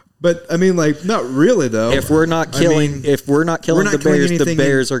 But I mean, like, not really though. If we're not killing, the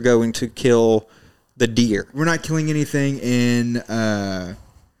bears are going to kill the deer. We're not killing anything in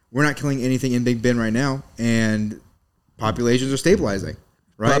Big Bend right now, and populations are stabilizing.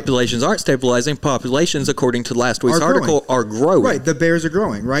 Right? Populations aren't stabilizing. Populations, according to last week's article, are growing. Right, the bears are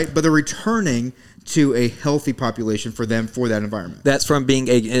growing, right? But they're returning to a healthy population for that environment. That's from being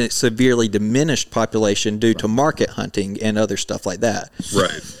a severely diminished population due to market hunting and other stuff like that.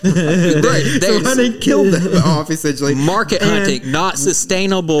 Right. So hunting killed them off, essentially. Market hunting, not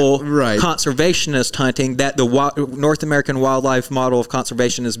sustainable conservationist hunting that the North American wildlife model of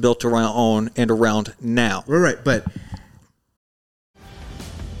conservation is built around now. Right, but...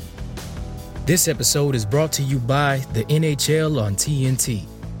 This episode is brought to you by the NHL on TNT.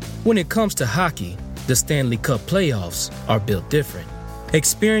 When it comes to hockey, the Stanley Cup playoffs are built different.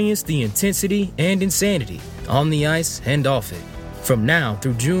 Experience the intensity and insanity on the ice and off it. From now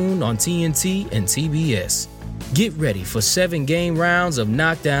through June on TNT and TBS. Get ready for 7-game rounds of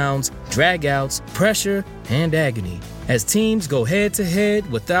knockdowns, dragouts, pressure, and agony as teams go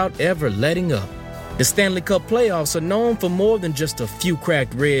head-to-head without ever letting up. The Stanley Cup playoffs are known for more than just a few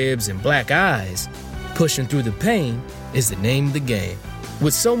cracked ribs and black eyes. Pushing through the pain is the name of the game.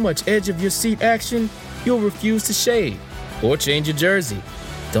 With so much edge-of-your-seat action, you'll refuse to shave or change your jersey.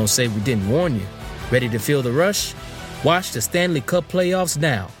 Don't say we didn't warn you. Ready to feel the rush? Watch the Stanley Cup playoffs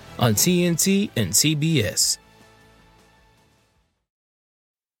now on TNT and TBS.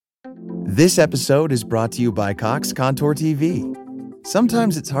 This episode is brought to you by Cox Contour TV.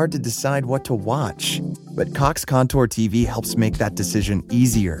 Sometimes it's hard to decide what to watch, but Cox Contour TV helps make that decision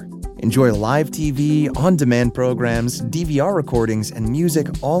easier. Enjoy live TV, on-demand programs, DVR recordings, and music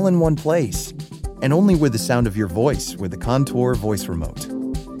all in one place. And only with the sound of your voice with the Contour voice remote.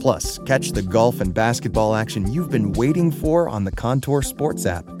 Plus, catch the golf and basketball action you've been waiting for on the Contour Sports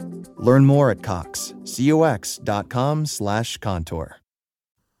app. Learn more at cox.com/contour.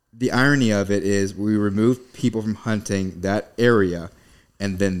 The irony of it is we remove people from hunting that area,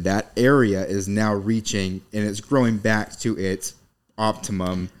 and then that area is now reaching and it's growing back to its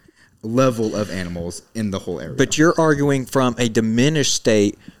optimum level of animals in the whole area. But you're arguing from a diminished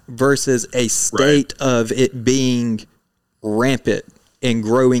state versus a state of it being rampant and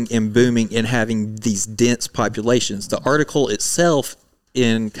growing and booming and having these dense populations. The article itself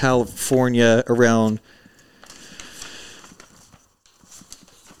in California around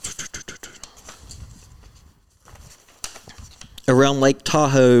Lake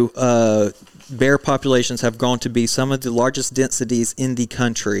Tahoe, bear populations have grown to be some of the largest densities in the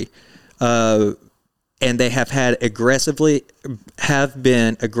country. And they have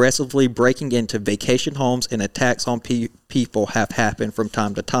been aggressively breaking into vacation homes, and attacks on people have happened from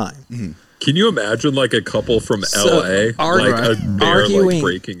time to time. Mm-hmm. Can you imagine like a couple from LA, like a bear like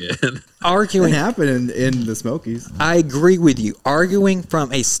breaking in? It happened in the Smokies. I agree with you. Arguing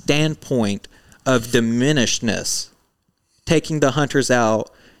from a standpoint of diminishedness, taking the hunters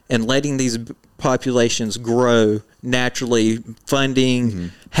out and letting these populations grow naturally,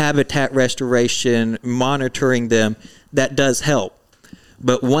 funding habitat restoration, monitoring them, that does help.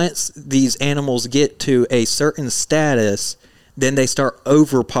 But once these animals get to a certain status, then they start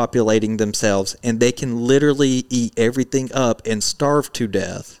overpopulating themselves, and they can literally eat everything up and starve to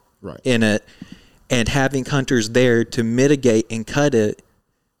death in it. And having hunters there to mitigate and cut it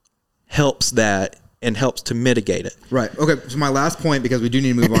helps that and helps to mitigate it. Right. Okay. So my last point, because we do need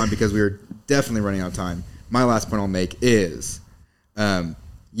to move on because we are definitely running out of time. My last point I'll make is,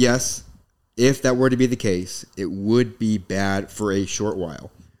 yes, if that were to be the case, it would be bad for a short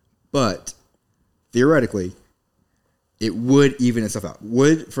while. But theoretically, it would even itself out.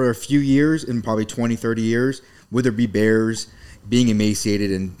 Would, for a few years, in probably 20, 30 years, would there be bears being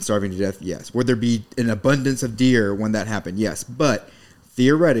emaciated and starving to death? Yes. Would there be an abundance of deer when that happened? Yes. But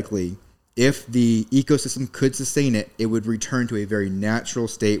theoretically, if the ecosystem could sustain it, it would return to a very natural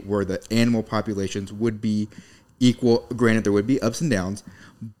state where the animal populations would be equal. Granted, there would be ups and downs,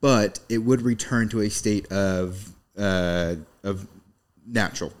 but it would return to a state of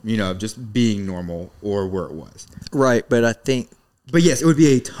natural, of just being normal or where it was. Right, but I think... But yes, it would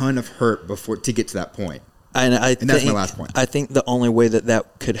be a ton of hurt to get to that point. And that's my last point. I think the only way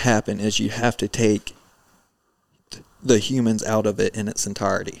that could happen is you have to take the humans out of it in its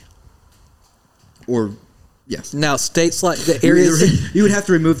entirety. Or, yes. Now, states like the areas... You would have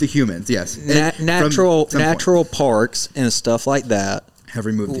to remove the humans, yes. Natural parks and stuff like that have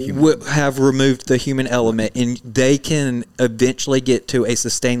removed the human have removed the human element, and they can eventually get to a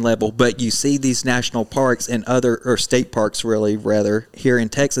sustained level. But you see these national parks and or state parks, really, rather, here in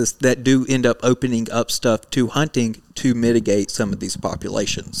Texas, that do end up opening up stuff to hunting to mitigate some of these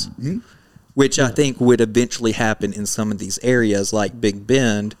populations, which I think would eventually happen in some of these areas like Big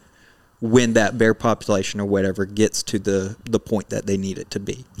Bend, when that bear population or whatever gets to the point that they need it to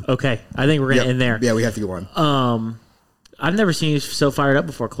be. Okay, I think we're going to end there. Yeah, we have to go on. I've never seen you so fired up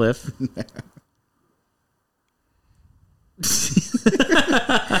before, Cliff.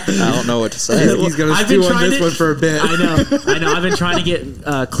 I don't know what to say. He's going to stew on this one for a bit. I know. I've been trying to get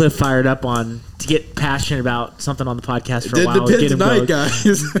Cliff fired up to get passionate about something on the podcast for a while. It depends tonight,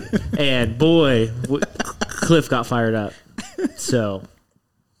 guys. And boy, Cliff got fired up. So...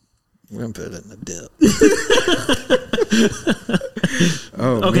 We're going to put it in the dip.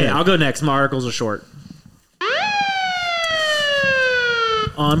 Okay, man. I'll go next. My articles are short.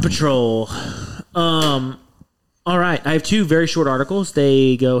 On patrol. All right. I have two very short articles.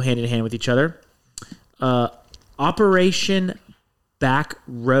 They go hand in hand with each other. Operation Back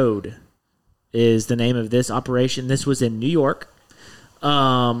Road is the name of this operation. This was in New York.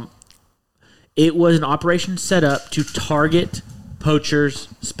 It was an operation set up to target poachers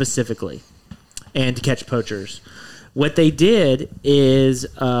specifically and to catch poachers. What they did is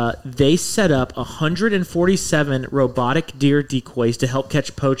they set up 147 robotic deer decoys to help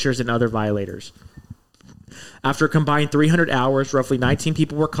catch poachers and other violators. After a combined 300 hours, roughly 19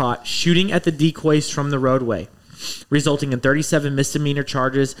 people were caught shooting at the decoys from the roadway, resulting in 37 misdemeanor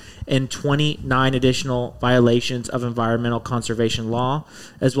charges and 29 additional violations of environmental conservation law,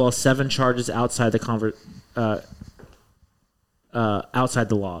 as well as 7 charges outside the outside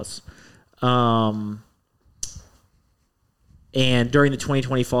the laws. And during the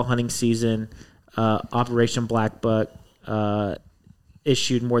 2020 fall hunting season, Operation Black Buck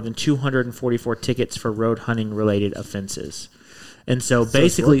issued more than 244 tickets for road hunting related offenses. And so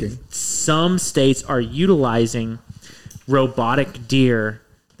basically, some states are utilizing robotic deer.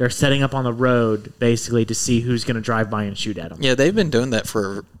 They're setting up on the road basically to see who's going to drive by and shoot at them. Yeah, they've been doing that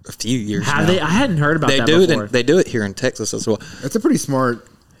for a few years now. Have they? I hadn't heard about that before. They do it here in Texas as well. It's a pretty smart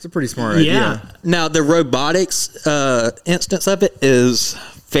idea. Now, the robotics instance of it is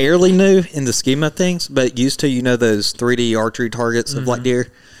fairly new in the scheme of things, but used to, those 3D archery targets of like deer,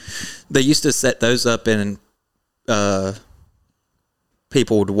 they used to set those up and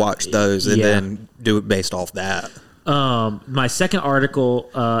people would watch those and then do it based off that. My second article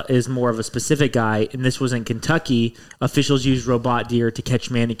is more of a specific guy, and this was in Kentucky. Officials used robot deer to catch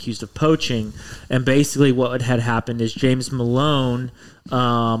man accused of poaching, and basically what had happened is James Malone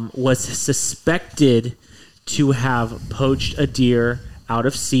was suspected to have poached a deer out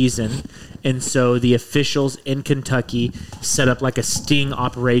of season, and so the officials in Kentucky set up like a sting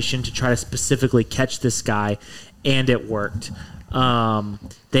operation to try to specifically catch this guy, and it worked.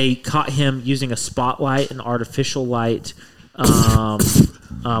 They caught him using a spotlight, an artificial light,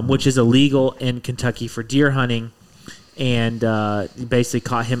 which is illegal in Kentucky for deer hunting, and basically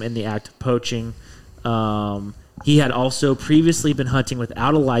caught him in the act of poaching. He had also previously been hunting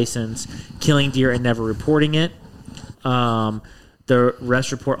without a license, killing deer and never reporting it. The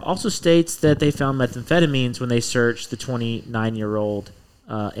arrest report also states that they found methamphetamines when they searched the 29-year-old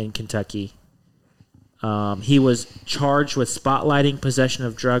in Kentucky. He was charged with spotlighting, possession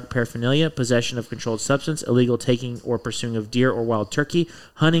of drug paraphernalia, possession of controlled substance, illegal taking or pursuing of deer or wild turkey,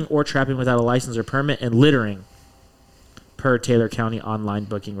 hunting or trapping without a license or permit, and littering, per Taylor County online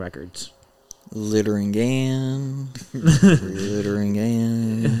booking records. Littering and...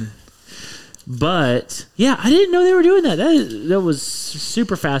 But, yeah, I didn't know they were doing that. That was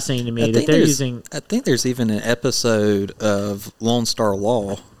super fascinating to me. I think there's even an episode of Lone Star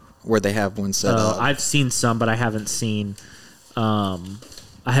Law where they have one set up. I've seen some, but I haven't seen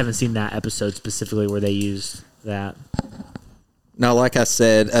that episode specifically where they use that. Now, like I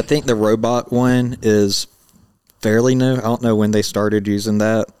said, I think the robot one is fairly new. I don't know when they started using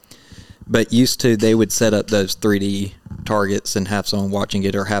that, but they would set up those 3D targets and have someone watching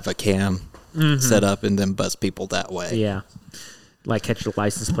it or have a cam set up and then buzz people that way. Yeah. Like catch the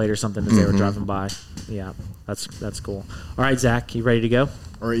license plate or something as they were driving by. Yeah, that's cool. All right, Zach, you ready to go?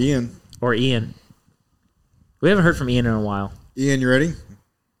 Or Ian. We haven't heard from Ian in a while. Ian, you ready?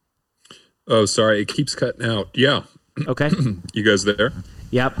 Oh, sorry. It keeps cutting out. Yeah. Okay. You guys there?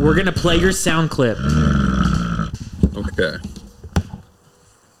 Yep. We're going to play your sound clip. Okay.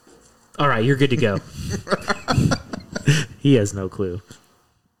 All right, you're good to go. He has no clue.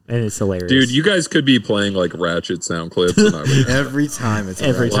 And it's hilarious. Dude, you guys could be playing like Ratchet sound clips. And I would, every time. Like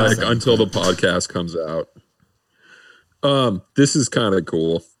until the podcast comes out. This is kind of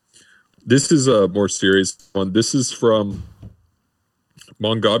cool. This is a more serious one. This is from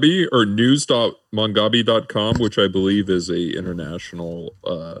Mongabi or news.mongabi.com, which I believe is a international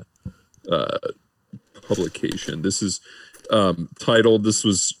publication. This is titled, this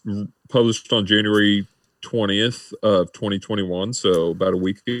was published on January 20th of 2021, so about a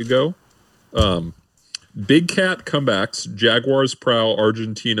week ago. Big cat comebacks. Jaguars prowl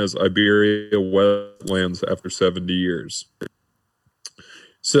Argentina's Iberia wetlands after 70 years.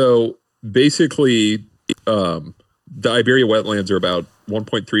 So basically, the Iberia wetlands are about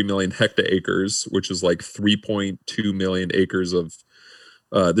 1.3 million hectaacres, which is like 3.2 million acres of,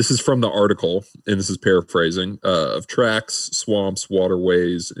 this is from the article, and this is paraphrasing, of tracks, swamps,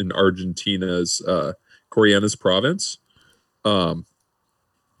 waterways in Argentina's Corrientes province.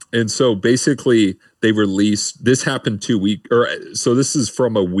 And so basically they released, this happened so this is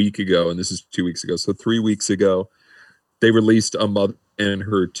from a week ago and this is 2 weeks ago. So 3 weeks ago, they released a mother and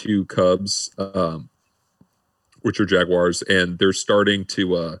her two cubs, which are jaguars, and they're starting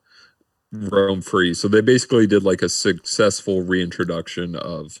to roam free. So they basically did like a successful reintroduction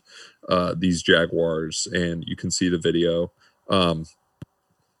of these jaguars, and you can see the video.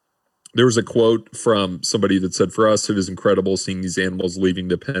 There was a quote from somebody that said, "For us, it is incredible seeing these animals leaving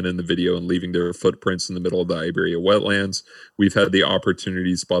the pen in the video and leaving their footprints in the middle of the Iberia wetlands. We've had the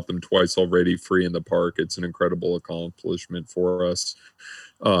opportunity to spot them twice already free in the park. It's an incredible accomplishment for us."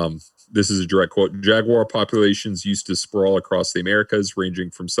 This is a direct quote. "Jaguar populations used to sprawl across the Americas,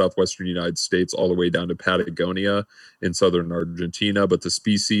 ranging from southwestern United States all the way down to Patagonia in southern Argentina. But the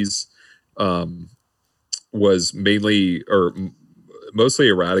species was mostly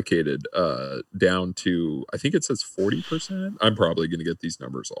eradicated down to, I think it says 40%. I'm probably going to get these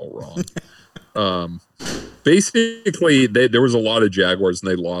numbers all wrong. Basically, there was a lot of jaguars, and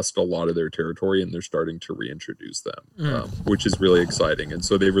they lost a lot of their territory, and they're starting to reintroduce them, which is really exciting. And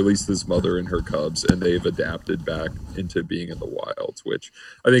so they released this mother and her cubs, and they've adapted back into being in the wilds, which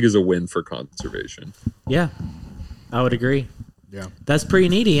I think is a win for conservation. Yeah, I would agree. Yeah. That's pretty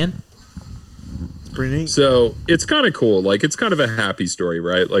neat, Ian. Pretty neat. So it's kind of cool. Like, it's kind of a happy story,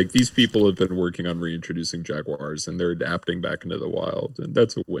 right? Like, these people have been working on reintroducing jaguars, and they're adapting back into the wild, and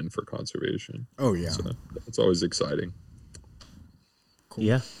that's a win for conservation. Oh, yeah. So it's always exciting. Cool.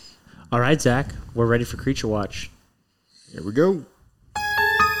 Yeah. All right, Zach, we're ready for Creature Watch. Here we go.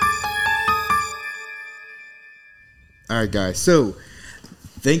 All right, guys. So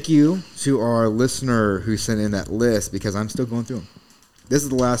thank you to our listener who sent in that list, because I'm still going through them. This is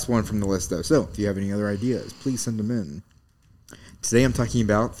the last one from the list, though. So if you have any other ideas, please send them in. Today I'm talking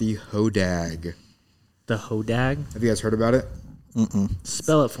about the Hodag. The Hodag? Have you guys heard about it?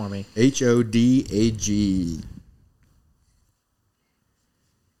 Spell it for me. Hodag.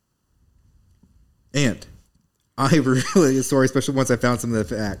 And I really, sorry, especially once I found some of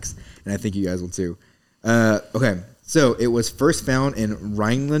the facts, and I think you guys will too. Okay, so it was first found in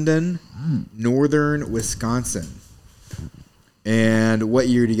Rhinelander, northern Wisconsin. And what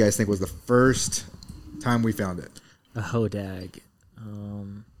year do you guys think was the first time we found it? A Hodag.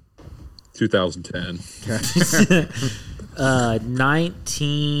 2010.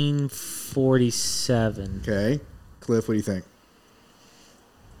 1947. Okay. Cliff, what do you think?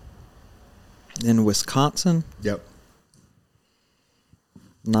 In Wisconsin, Yep.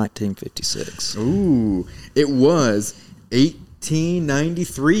 1956. Ooh, it was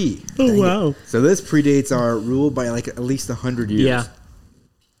 1893. Oh, wow. So this predates our rule by like at least 100 years. Yeah.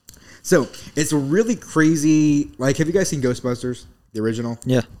 So it's a really crazy, like, have you guys seen Ghostbusters, the original?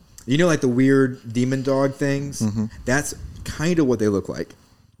 Yeah. You know, like the weird demon dog things? Mm-hmm. That's kind of what they look like.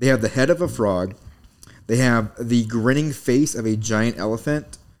 They have the head of a frog. They have the grinning face of a giant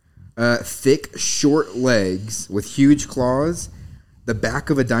elephant. Thick, short legs with huge claws. The back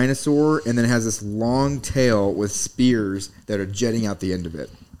of a dinosaur. And then it has this long tail with spears that are jetting out the end of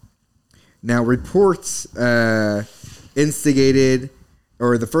it. Now, reports instigated,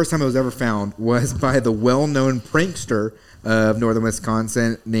 or the first time it was ever found, was by the well-known prankster of northern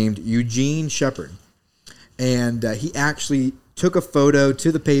Wisconsin named Eugene Shepard. And he actually took a photo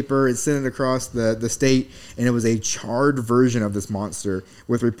to the paper and sent it across the state, and it was a charred version of this monster,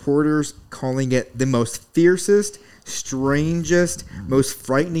 with reporters calling it the most fiercest, strangest, most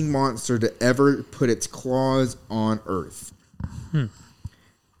frightening monster to ever put its claws on Earth.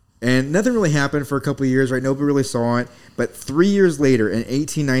 And nothing really happened for a couple of years, right? Nobody really saw it. But 3 years later, in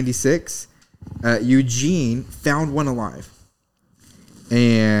 1896, Eugene found one alive.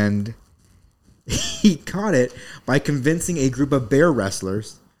 And he caught it by convincing a group of bear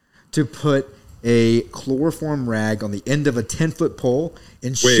wrestlers to put a chloroform rag on the end of a 10-foot pole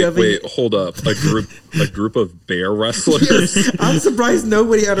and shoving. Wait, hold up! A group of bear wrestlers. Yes, I'm surprised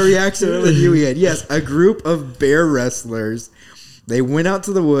nobody had a reaction other than you had. Yes, a group of bear wrestlers. They went out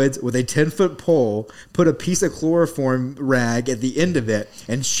to the woods with a 10-foot pole, put a piece of chloroform rag at the end of it,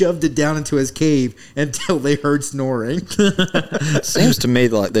 and shoved it down into his cave until they heard snoring. Seems to me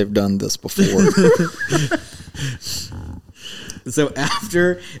like they've done this before. So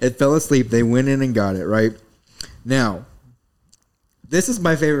after it fell asleep, they went in and got it, right? Now, this is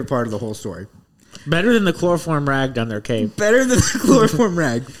my favorite part of the whole story. Better than the chloroform rag down their cave. Better than the chloroform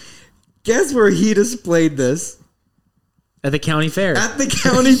rag. Guess where he displayed this? At the county fair. At the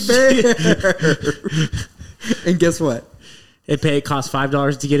county fair. And guess what? It cost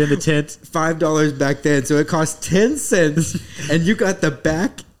 $5 to get in the tent. $5 back then. So it cost 10 cents. And you got the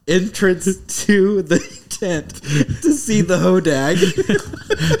back entrance to the tent to see the Hodag.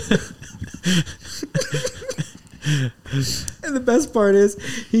 And the best part is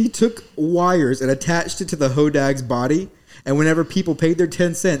he took wires and attached it to the Hodag's body. And whenever people paid their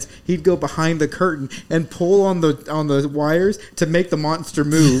 10 cents, he'd go behind the curtain and pull on the wires to make the monster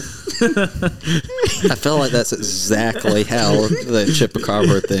move. I feel like that's exactly how the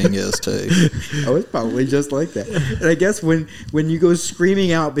Chupacabra thing is too. Oh, it's probably just like that. And I guess when you go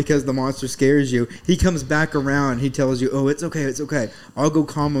screaming out because the monster scares you, he comes back around. He tells you, "Oh, it's okay. I'll go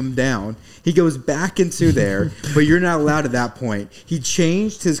calm him down." He goes back into there, but you're not allowed at that point. He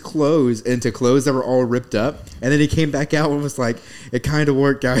changed his clothes into clothes that were all ripped up, and then he came back out and was like, "It kind of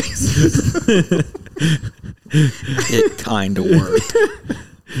worked, guys." It kind of worked.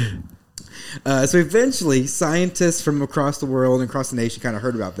 So eventually, scientists from across the world and across the nation kind of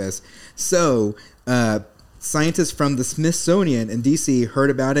heard about this. So scientists from the Smithsonian in D.C.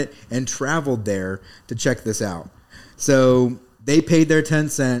 heard about it and traveled there to check this out. So they paid their 10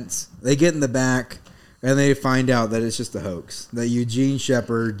 cents. They get in the back. and they find out that it's just a hoax. That Eugene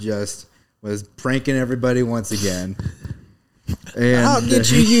Shepard just was pranking everybody once again. And I'll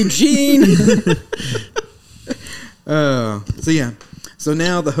get you, Eugene. So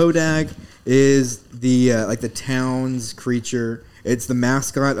now the Hodag is the like the town's creature. It's the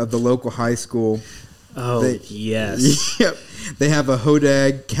mascot of the local high school. Oh, yes. Yep. They have a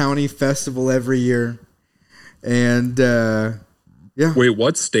Hodag County Festival every year. And, Wait,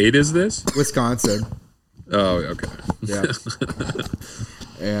 what state is this? Wisconsin. Oh, okay. Yeah.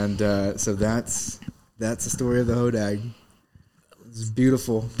 And so that's the story of the Hodag. It's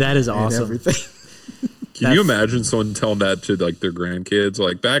beautiful. That is and awesome. Everything. Can you imagine someone telling that to like their grandkids?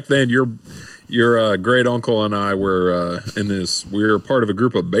 Like back then, your great uncle and I were we were part of a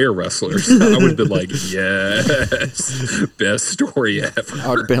group of bear wrestlers. I would have been like, yes, best story ever. I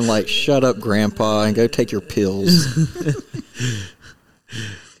would have been like, shut up, Grandpa, and go take your pills.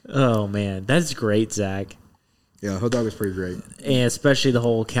 Oh, man. That's great, Zach. Yeah, Hodag was pretty great. And especially the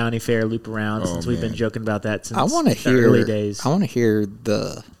whole county fair loop around, since we've been joking about that since the early days. I want to hear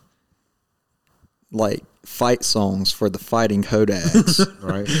the fight songs for the fighting Hodags.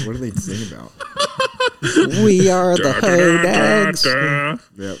 Right? What do they sing about? We are the Hodags.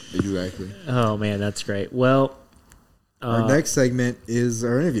 Yep, exactly. Oh, man, that's great. Well, our next segment is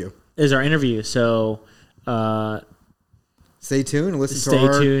our interview. So stay tuned and listen stay to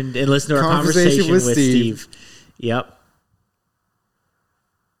our tuned and listen to our conversation with Steve. Yep.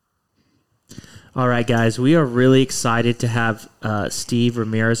 All right, guys, we are really excited to have Steve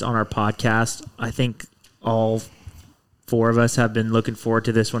Ramirez on our podcast. I think all four of us have been looking forward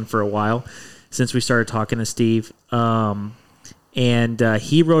to this one for a while since we started talking to Steve. And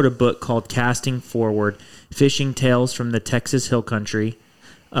he wrote a book called Casting Forward, Fishing Tales from the Texas Hill Country.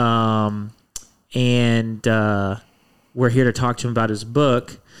 And we're here to talk to him about his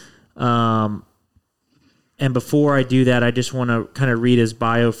book. And before I do that, I just want to kind of read his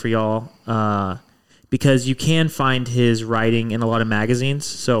bio for y'all, because you can find his writing in a lot of magazines.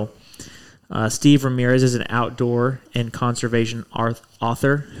 So Steve Ramirez is an outdoor and conservation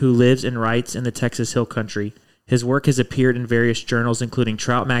author who lives and writes in the Texas Hill Country. His work has appeared in various journals, including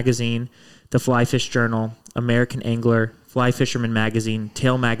Trout Magazine, the Fly Fish Journal, American Angler, Fly Fisherman Magazine,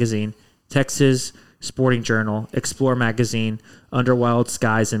 Tail Magazine, Texas Sporting Journal, Explore Magazine, Under Wild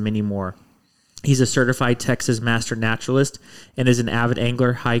Skies, and many more. He's a certified Texas master naturalist and is an avid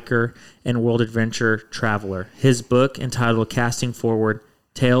angler, hiker, and world adventure traveler. His book, entitled Casting Forward,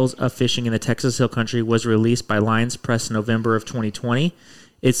 Tales of Fishing in the Texas Hill Country, was released by Lions Press in November of 2020.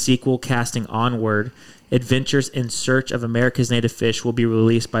 Its sequel, Casting Onward, Adventures in Search of America's Native Fish, will be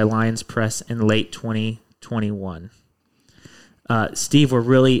released by Lions Press in late 2021. Steve, we're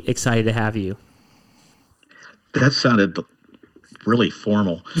really excited to have you. That sounded really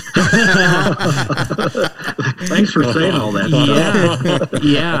formal. Thanks for saying all that.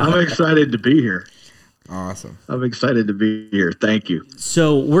 Yeah. I'm excited to be here. Awesome. I'm excited to be here. Thank you.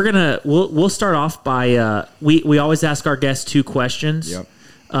 So we'll start off by we always ask our guests two questions. Yep.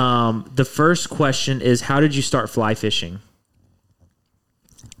 The first question is, how did you start fly fishing?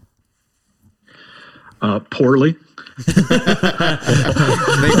 Poorly.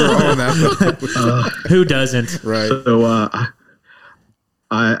 Who doesn't? Right. So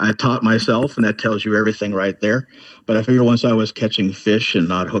I taught myself, and that tells you everything right there. But I figured once I was catching fish and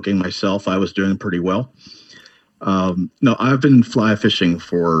not hooking myself, I was doing pretty well. No, I've been fly fishing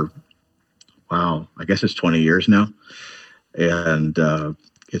for, I guess it's 20 years now. And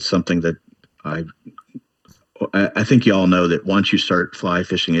it's something that I think you all know that once you start fly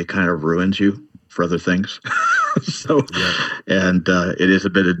fishing, it kind of ruins you for other things. And it is a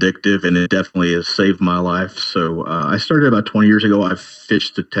bit addictive, and it definitely has saved my life. So I started about 20 years ago. I've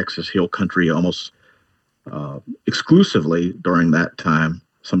fished the Texas Hill Country almost exclusively during that time,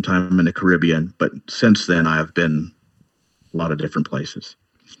 sometime in the Caribbean. But since then, I've been a lot of different places.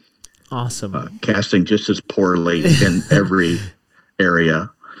 Awesome. Casting just as poorly in every area.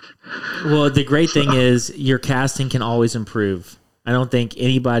 Well, the great thing is your casting can always improve. I don't think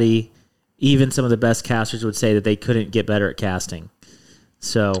anybody, even some of the best casters, would say that they couldn't get better at casting.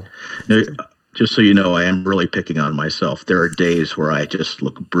 So, just so you know, I am really picking on myself. There are days where I just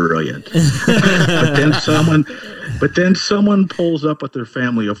look brilliant, but then someone pulls up with their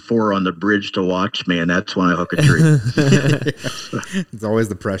family of 4 on the bridge to watch me, and that's when I hook a tree. It's always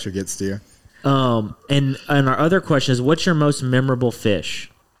the pressure gets to you. And our other question is, what's your most memorable fish?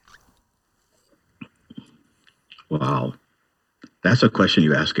 Wow. That's a question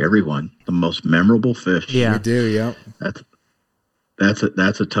you ask everyone. The most memorable fish. Yeah. We do, yeah. That's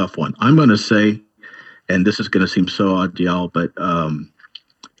a tough one. I'm going to say, and this is going to seem so odd to y'all, but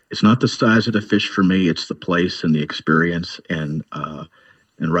it's not the size of the fish for me. It's the place and the experience. And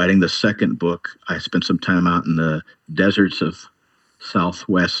writing the second book, I spent some time out in the deserts of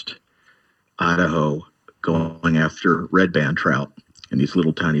Southwest Idaho going after red band trout in these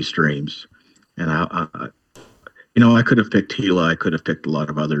little tiny streams. And I could have picked Gila. I could have picked a lot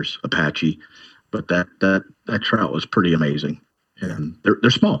of others, Apache, but that trout was pretty amazing. And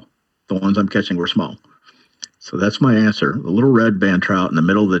they're small. The ones I'm catching were small. So that's my answer. The little red band trout in the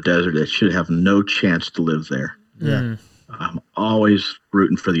middle of the desert that should have no chance to live there. Yeah. I'm always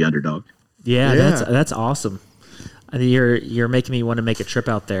rooting for the underdog. Yeah. That's awesome. I think you're making me want to make a trip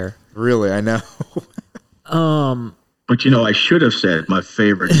out there. Really, I know. But I should have said my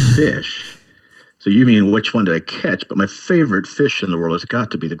favorite fish. So you mean which one did I catch? But my favorite fish in the world has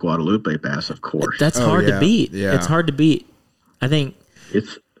got to be the Guadalupe bass, of course. That's hard to beat. Yeah. It's hard to beat. I think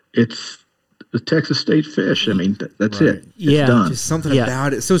it's the Texas State fish. I mean, that's it. It's done. Just something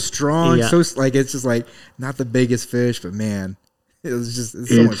about it. So strong. Yeah. So it's just like not the biggest fish, but man, it's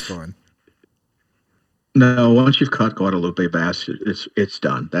so much fun. No, once you've caught Guadalupe bass, it's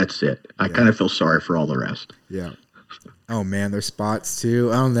done. That's it. I kind of feel sorry for all the rest. Yeah. Oh man, there's spots too.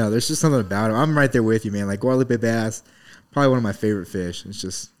 I don't know. There's just something about it. I'm right there with you, man. Like Guadalupe bass, probably one of my favorite fish. It's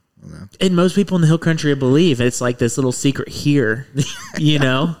just, I don't know. And most people in the hill country believe it's like this little secret here,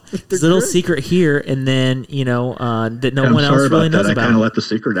 this little secret here, and then that no one else really knows about. I kind of let the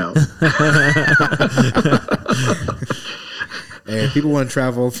secret out. Hey, if people want to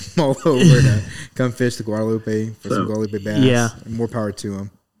travel from all over to come fish the Guadalupe for some Guadalupe bass, more power to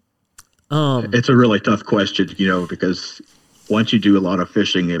them. It's a really tough question, because once you do a lot of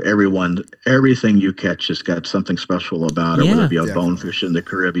fishing, everything you catch has got something special about it, whether it be a bonefish in the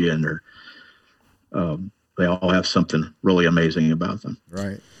Caribbean or they all have something really amazing about them.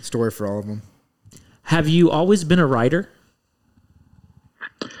 Right. Story for all of them. Have you always been a writer?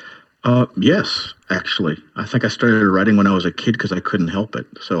 Yes, actually. I think I started writing when I was a kid because I couldn't help it.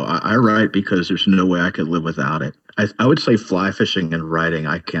 So I write because there's no way I could live without it. I would say fly fishing and writing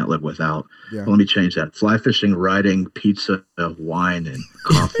I can't live without. Yeah. Let me change that. Fly fishing, writing, pizza, wine, and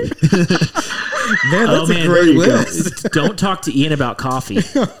coffee. Man, that's a great list. Don't talk to Ian about coffee.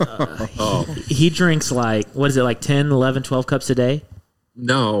 He drinks like 10, 11, 12 cups a day?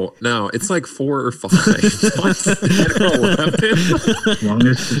 No, it's like 4 or 5. 10 or 11. As long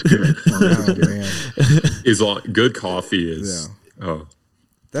as it's good. Good coffee is. Yeah. Oh,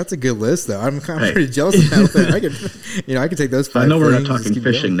 that's a good list, though. I'm kind of pretty jealous of that. I could take those 5 I know we're not things, talking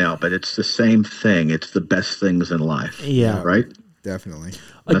fishing now, but it's the same thing. It's the best things in life. Yeah. Right? Definitely.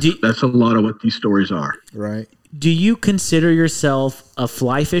 That's a lot of what these stories are. Right. Do you consider yourself a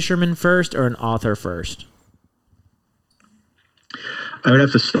fly fisherman first or an author first? I would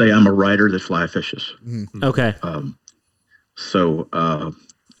have to say I'm a writer that fly fishes. Mm-hmm. Okay. So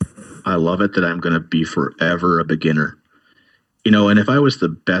I love it that I'm going to be forever a beginner. And if I was the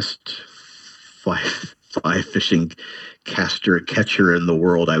best fly fishing catcher in the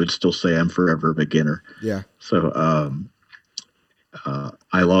world, I would still say I'm forever a beginner. Yeah. So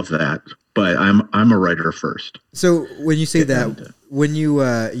I love that, but I'm a writer first. So when you say that, when you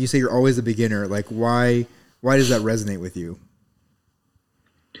say you're always a beginner, like why does that resonate with you?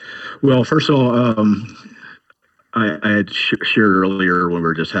 Well, first of all, I had shared earlier when we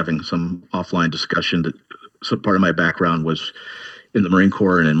were just having some offline discussion that some part of my background was in the Marine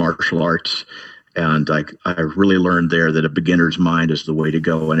Corps and in martial arts. And I really learned there that a beginner's mind is the way to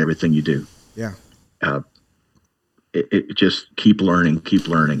go in everything you do. Yeah. It just keep learning.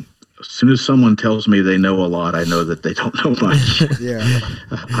 As soon as someone tells me they know a lot, I know that they don't know much. Yeah.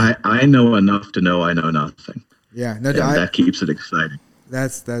 I know enough to know I know nothing. Yeah. No, that keeps it exciting.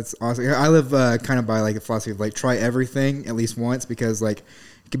 That's awesome. I live kind of by like a philosophy of like try everything at least once, because like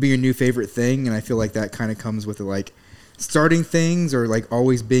it could be your new favorite thing, and I feel like that kind of comes with like starting things or like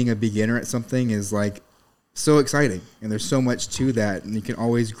always being a beginner at something is like so exciting, and there's so much to that, and you can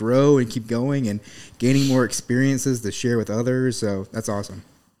always grow and keep going and gaining more experiences to share with others. So that's awesome.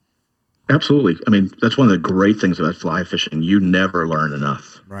 Absolutely. I mean, that's one of the great things about fly fishing. You never learn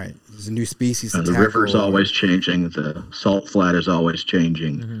enough. Right. There's a new species. The river's always changing. The salt flat is always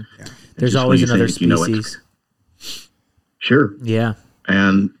changing. Mm-hmm. Yeah. There's always another species. Sure. Yeah.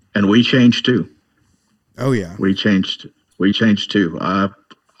 And we change too. Oh yeah. We changed too.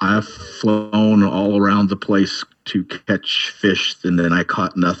 I've flown all around the place to catch fish, and then I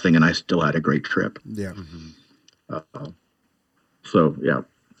caught nothing, and I still had a great trip. Yeah. So yeah,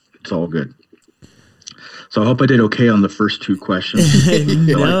 it's all good. So I hope I did okay on the first 2 questions.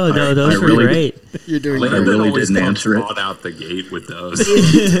 No, those were great. You're doing great. I really didn't answer it. Out the gate with those.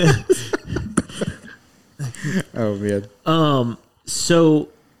 Oh man. So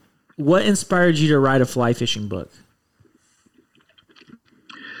what inspired you to write a fly fishing book?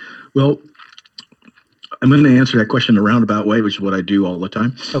 Well, I'm going to answer that question in a roundabout way, which is what I do all the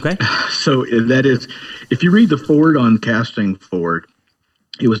time. Okay. So that is, if you read the forward on Casting Forward,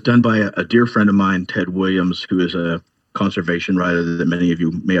 it was done by a dear friend of mine, Ted Williams, who is a conservation writer that many of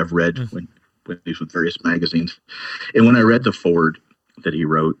you may have read when he's with various magazines. And when I read the forward that he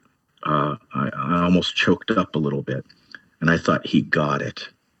wrote, I almost choked up a little bit, and I thought he got it.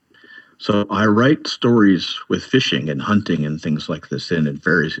 So I write stories with fishing and hunting and things like this in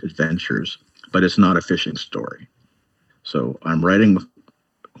various adventures, but it's not a fishing story. So I'm writing,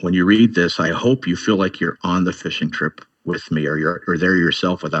 when you read this, I hope you feel like you're on the fishing trip with me, or you're there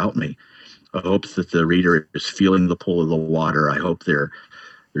yourself without me. I hope that the reader is feeling the pull of the water. I hope they're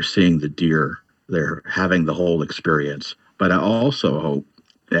seeing the deer. They're having the whole experience. But I also hope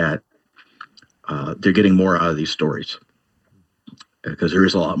that they're getting more out of these stories, because there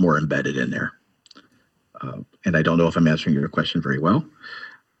is a lot more embedded in there. And I don't know if I'm answering your question very well,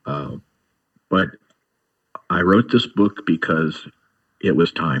 but I wrote this book because it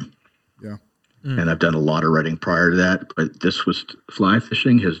was time. Yeah. And I've done a lot of writing prior to that, but fly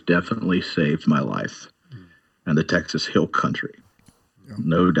fishing has definitely saved my life and the Texas Hill Country. Yeah.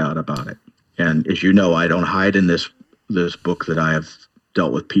 No doubt about it. And as you know, I don't hide in this book that I have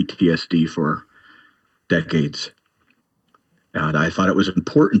dealt with PTSD for decades. And I thought it was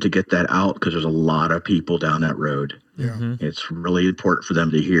important to get that out because there's a lot of people down that road. Yeah. Mm-hmm. It's really important for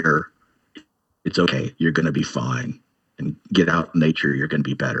them to hear it's okay. You're going to be fine, and get out in nature. You're going to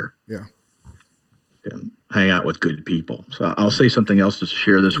be better. Yeah. And hang out with good people. So I'll say something else to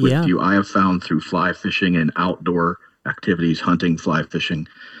share this with you. I have found through fly fishing and outdoor activities, hunting, fly fishing,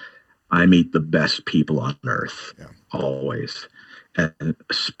 I meet the best people on earth. Yeah. Always. And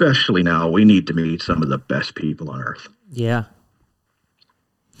especially now, we need to meet some of the best people on earth. Yeah.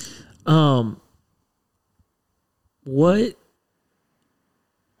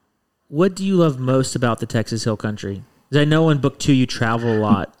 What do you love most about the Texas Hill Country? Because I know in book 2 you travel a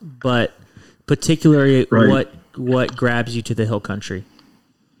lot, but particularly what grabs you to the Hill Country?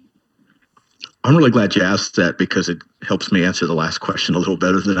 I'm really glad you asked that, because it helps me answer the last question a little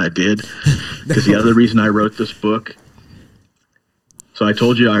better than I did. Because the other reason I wrote this book, so I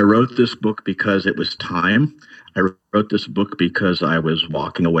told you I wrote this book because it was time. I wrote this book because I was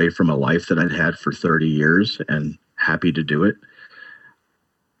walking away from a life that I'd had for 30 years and happy to do it.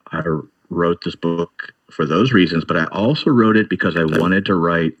 I wrote this book for those reasons, but I also wrote it because I wanted to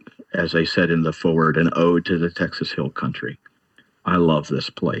write, as I said in the foreword, an ode to the Texas Hill Country. I love this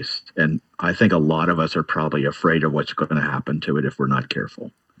place, and I think a lot of us are probably afraid of what's going to happen to it if we're not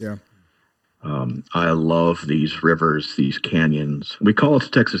careful. Yeah. I love these rivers, these canyons. We call it the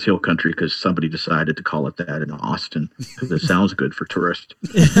Texas Hill Country because somebody decided to call it that in Austin because it sounds good for tourists.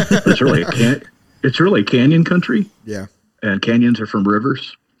 But it's really canyon country. Yeah. And canyons are from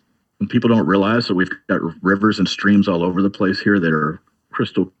rivers. And people don't realize that we've got rivers and streams all over the place here that are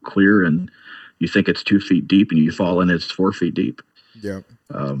crystal clear, and you think it's 2 feet deep and you fall in, it's 4 feet deep. Yeah.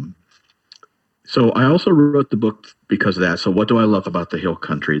 So I also wrote the book because of that. So what do I love about the Hill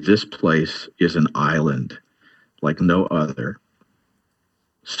Country? This place is an island like no other,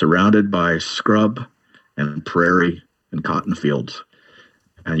 surrounded by scrub and prairie and cotton fields.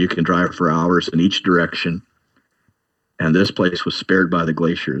 And you can drive for hours in each direction. And this place was spared by the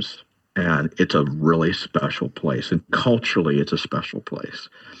glaciers. And it's a really special place. And culturally, it's a special place.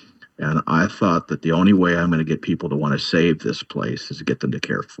 And I thought that the only way I'm going to get people to want to save this place is to get them to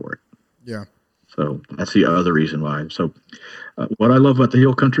care for it. Yeah. So that's the other reason why. So what I love about the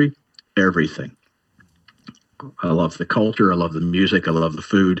Hill Country, everything. I love the culture. I love the music. I love the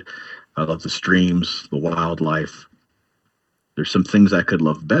food. I love the streams, the wildlife. There's some things I could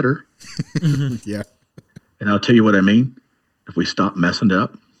love better. Yeah. And I'll tell you what I mean. If we stop messing it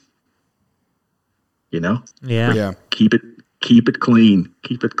up, Yeah. Yeah. keep it clean,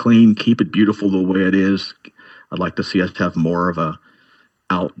 keep it beautiful the way it is. I'd like to see us have more of a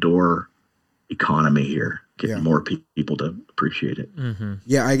outdoor economy here, get more people to appreciate it. Mm-hmm.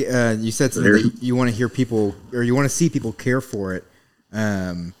 Yeah, you said something that you want to hear people, or you want to see people care for it,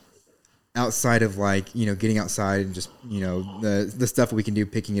 outside of getting outside and just the stuff that we can do,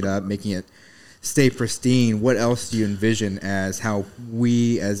 picking it up, making it stay pristine. What else do you envision as how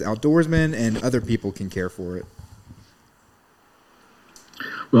we as outdoorsmen and other people can care for it?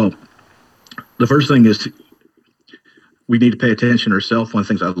 Well, the first thing is we need to pay attention ourselves. One of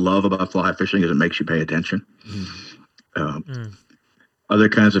the things I love about fly fishing is it makes you pay attention. Other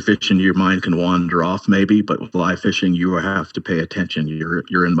kinds of fishing, your mind can wander off maybe, but with fly fishing, you have to pay attention.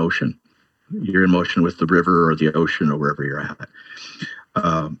 You're in motion. You're in motion with the river or the ocean or wherever you're at.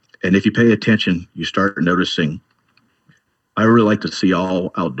 And if you pay attention, you start noticing. I really like to see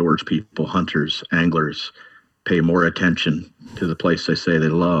all outdoors people, hunters, anglers, pay more attention to the place they say they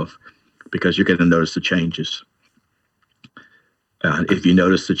love, because you're going to notice the changes. If you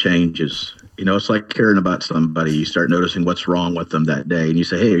notice the changes, it's like caring about somebody. You start noticing what's wrong with them that day, and you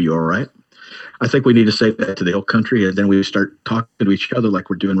say, "Hey, are you all right?" I think we need to say that to the hill country, and then we start talking to each other like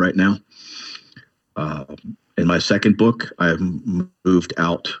we're doing right now. In my second book, I've moved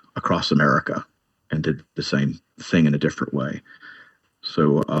out across America and did the same thing in a different way.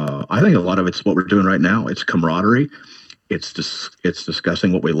 So I think a lot of it's what we're doing right now. It's camaraderie. It's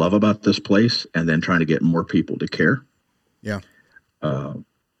discussing what we love about this place, and then trying to get more people to care. Yeah.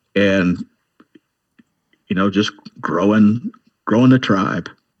 And just growing the tribe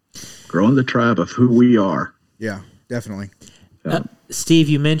of who we are. Yeah, definitely. Steve,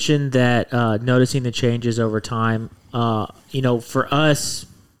 you mentioned that noticing the changes over time. For us,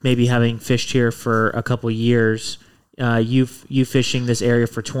 maybe having fished here for a couple years, you fishing this area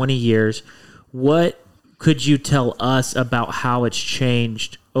for 20 years. What could you tell us about how it's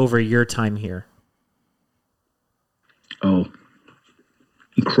changed over your time here? Oh,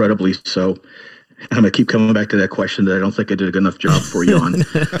 incredibly so. I'm gonna keep coming back to that question that I don't think I did a good enough job for you on.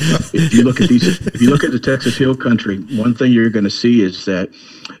 If you look at the Texas Hill Country, one thing you're going to see is that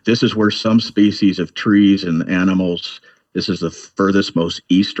this is where some species of trees and animals, this is the furthest most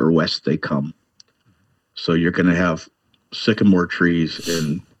east or west they come. So you're going to have sycamore trees,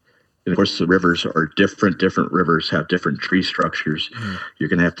 and of course the rivers are different. Different rivers have different tree structures. You're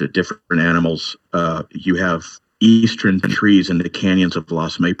going to have different animals. You have eastern trees in the canyons of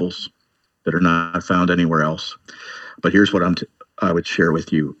Los Maples that are not found anywhere else. But here's what I would share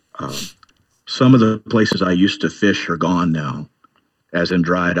with you. Some of the places I used to fish are gone now, as in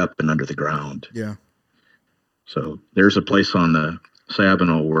dried up and under the ground. Yeah. So there's a place on the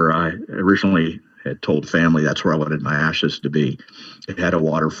Sabinal where I originally had told family that's where I wanted my ashes to be. It had a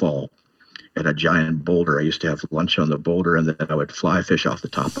waterfall and a giant boulder. I used to have lunch on the boulder, and then I would fly fish off the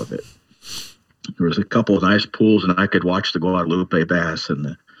top of it. There was a couple of nice pools, and I could watch the Guadalupe bass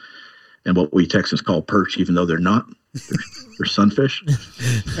and what we Texans call perch, even though they're not. They're sunfish.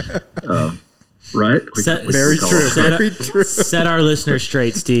 Right? Very true. Set our listeners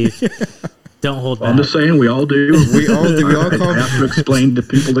straight, Steve. Don't hold back. I'm just saying, we all do. We all do. We all I have to explain to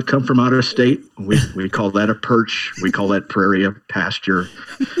people that come from out of state. We call that a perch. We call that prairie a pasture.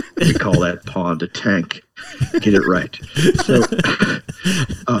 We call that pond a tank. Get it right. So,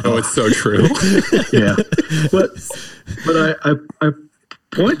 it's so true. Yeah, but I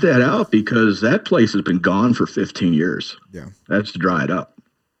point that out because that place has been gone for 15 years. Yeah, that's dried up.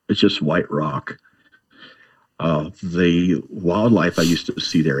 It's just white rock. The wildlife I used to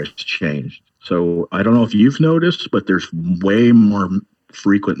see there has changed. So I don't know if you've noticed, but there's way more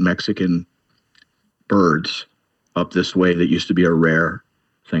frequent Mexican birds up this way that used to be a rare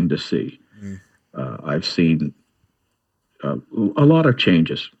thing to see. I've seen a lot of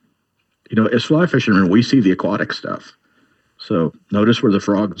changes. As fly fishermen, we see the aquatic stuff. So notice where the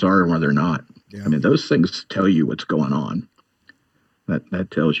frogs are and where they're not. Yeah. I mean, those things tell you what's going on. That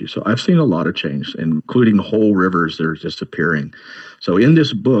tells you. So I've seen a lot of change, including whole rivers that are disappearing. So in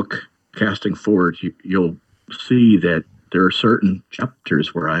this book, Casting Forward, you'll see that there are certain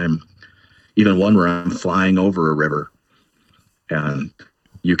chapters where even one where I'm flying over a river, and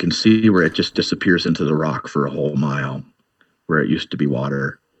you can see where it just disappears into the rock for a whole mile, where it used to be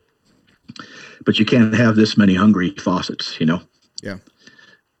water. But you can't have this many hungry faucets, Yeah.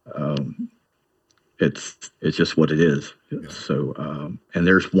 It's just what it is. Yeah. So, and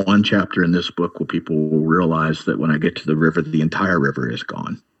there's one chapter in this book where people will realize that when I get to the river, the entire river is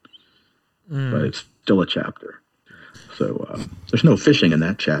gone. But it's still a chapter. So there's no fishing in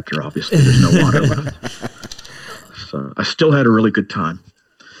that chapter, obviously. There's no water left. So I still had a really good time.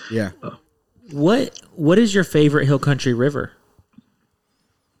 Yeah. What is your favorite hill country river?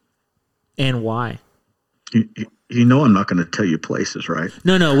 And why? I'm not going to tell you places, right?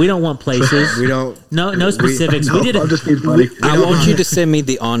 No, we don't want places. We don't. No specifics. I'm just being funny. I want you to send me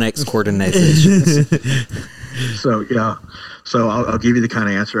the Onyx coordinates. So, yeah. So I'll give you the kind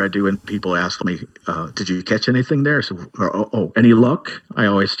of answer I do when people ask me, did you catch anything there? So, any luck? I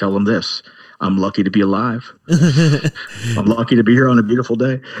always tell them this. I'm lucky to be alive. I'm lucky to be here on a beautiful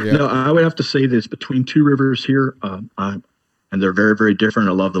day. Yeah. No, I would have to say this between two rivers here, and they're very, very different.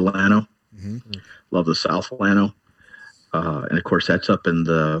 I love the Llano. Mm-hmm. Love the South Llano. And of course, that's up in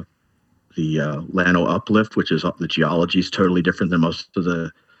the Llano Uplift, which is the geology is totally different than most of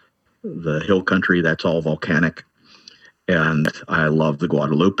the hill country. That's all volcanic. and I love the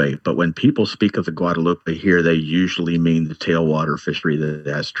Guadalupe. But when people speak of the Guadalupe here, they usually mean the tailwater fishery that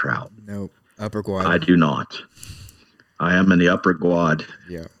has trout. Nope. Upper Guad. I do not. I am in the Upper Guad,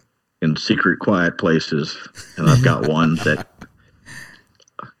 Yeah. in secret, quiet places, and I've got one that.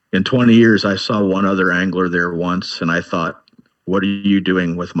 In 20 years, I saw one other angler there once, and I thought, "What are you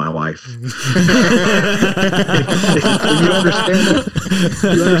doing with my wife?" You understand that?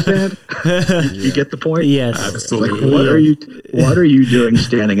 You understand? You get the point? Yes. Absolutely. Like, what are you doing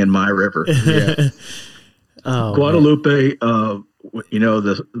standing in my river? Yeah. Oh, Guadalupe,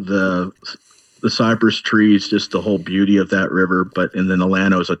 the cypress trees, just the whole beauty of that river. And then the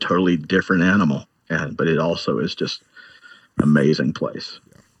Llano is a totally different animal, but it also is just an amazing place.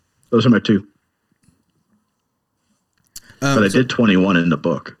 Those are my two. But I did 21 in the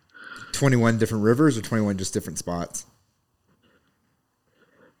book. 21 different rivers or 21 just different spots?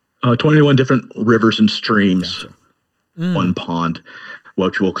 21 different rivers and streams, one pond,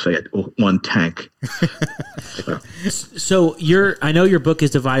 what we'll say one tank. So I know your book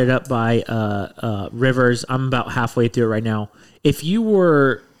is divided up by rivers. I'm about halfway through it right now. If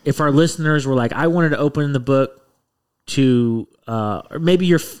our listeners were like, I wanted to open the book to, or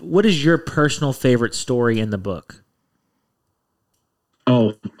maybe what is your personal favorite story in the book?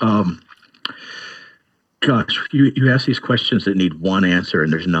 Oh, gosh, you ask these questions that need one answer,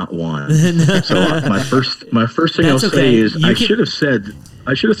 and there's not one. So my first thing I'll say is I should have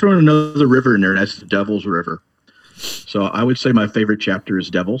thrown another river in there, and that's the Devil's River. So I would say my favorite chapter is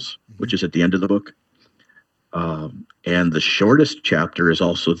Devils, which is at the end of the book. And the shortest chapter is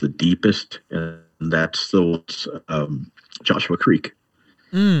also the deepest, and that's the Joshua Creek.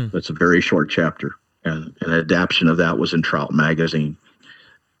 That's a very short chapter, and an adaptation of that was in Trout Magazine.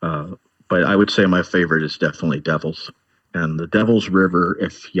 But I would say my favorite is definitely Devils. And the Devil's River,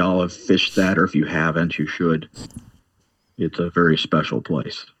 if y'all have fished that, or if you haven't, you should. It's a very special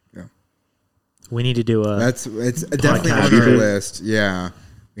place. Yeah. We need to do it's definitely on our list. Yeah.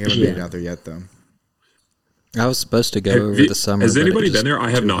 We haven't made it out there yet, though. I was supposed to go over the summer. Has but anybody it been there?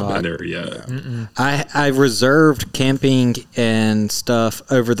 I have not hot. been there yet. I reserved camping and stuff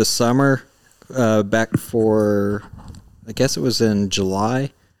over the summer, back for, I guess it was in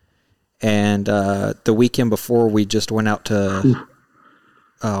July. And the weekend before, we just went out to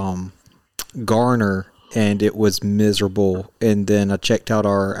Garner, and it was miserable. And then I checked out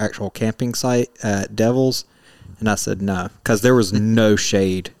our actual camping site at Devils, and I said no, because there was no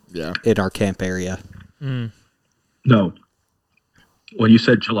shade in our camp area. No. When you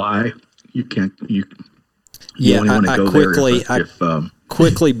said July, you can't. I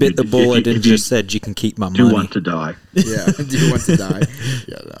quickly bit the bullet and just said, "You can keep my money." Do want to die? Yeah. Do you want to die?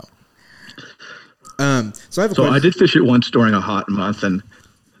 Yeah. No. So I have a question. I did fish it once during a hot month, and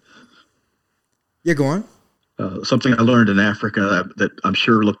go on. something I learned in Africa that I'm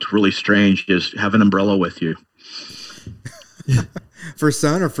sure looked really strange is have an umbrella with you. For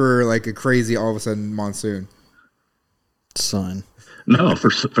sun or for like a crazy all of a sudden monsoon? Sun. No,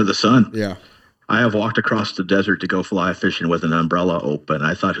 for the sun. Yeah. I have walked across the desert to go fly fishing with an umbrella open.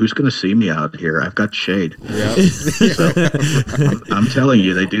 I thought, who's going to see me out here? I've got shade. Yeah. So I'm telling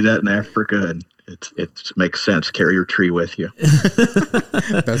you, they do that in Africa, and it makes sense. Carry your tree with you.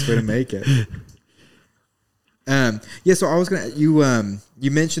 Best way to make it. So I was gonna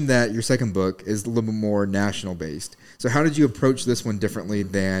you mentioned that your second book is a little bit more national based. So how did you approach this one differently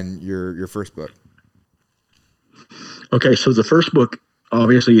than your first book? Okay, so the first book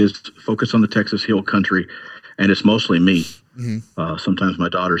obviously is focused on the Texas Hill Country, and it's mostly me. Mm-hmm. Sometimes my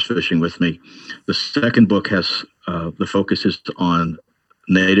daughter's fishing with me. The second book has the focus is on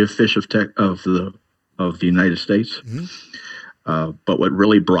native fish of the United States. Mm-hmm. But what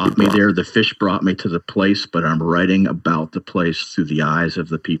really brought me there, the fish brought me to the place, but I'm writing about the place through the eyes of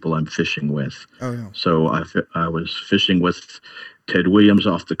the people I'm fishing with. Oh, yeah. So I was fishing with Ted Williams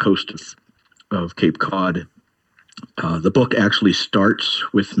off the coast of Cape Cod. The book actually starts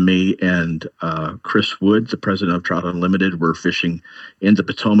with me and Chris Wood, the president of Trout Unlimited. We're fishing in the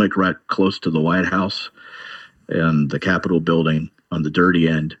Potomac right close to the White House and the Capitol building on the dirty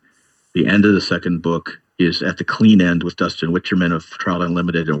end. The end of the second book is at the clean end with Dustin Witcherman of Trout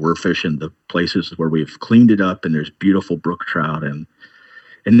Unlimited, and we're fishing the places where we've cleaned it up and there's beautiful brook trout. And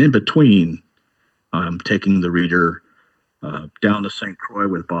in between, I'm taking the reader down to St. Croix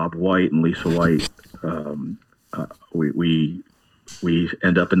with Bob White and Lisa White. We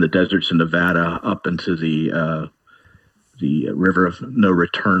end up in the deserts in Nevada, up into the River of No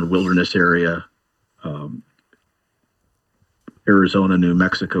Return wilderness area, Arizona, New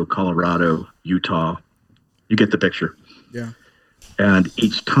Mexico, Colorado, Utah. You get the picture. Yeah. And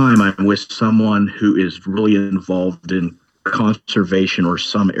each time I'm with someone who is really involved in conservation or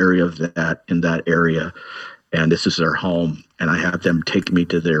some area of that in that area, and this is their home, and I have them take me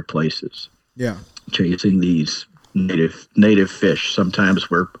to their places. Yeah. Chasing these native fish.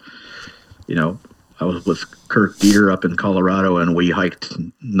 Sometimes we're, I was with Kirk Deere up in Colorado, and we hiked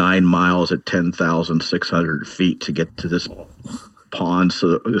 9 miles at 10,600 feet to get to this pond,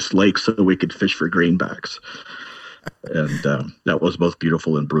 this lake, so that we could fish for greenbacks. And that was both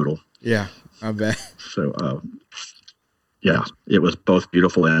beautiful and brutal. Yeah, I bet. So, yeah, it was both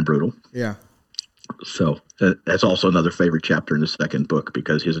beautiful and brutal. Yeah. So that's also another favorite chapter in the second book,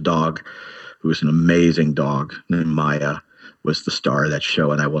 because his dog, who's an amazing dog named Maya, was the star of that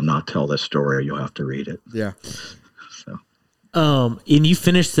show, and I will not tell this story. You'll have to read it. Yeah. So, and you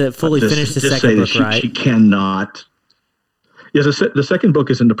finished the second book, right? She cannot. Yes, the second book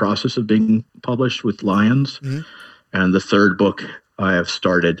is in the process of being published with Lions, and the third book I have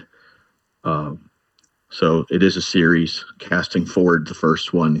started. So it is a series, casting forward the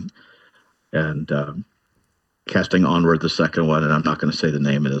first one, and casting onward the second one, and I'm not going to say the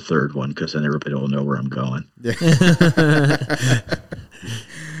name of the third one, because then everybody will know where I'm going. Yeah.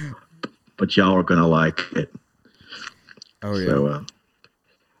 But y'all are going to like it. Oh, yeah. So,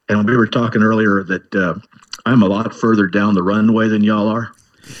 and we were talking earlier that I'm a lot further down the runway than y'all are.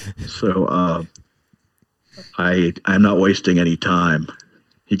 So I'm not wasting any time.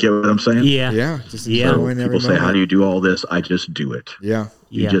 You get what I'm saying? Yeah. Yeah. So people say, how do you do all this? I just do it. Yeah.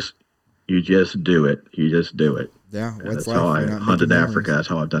 You just do it. You just do it. Yeah. That's how I hunted Africa. That's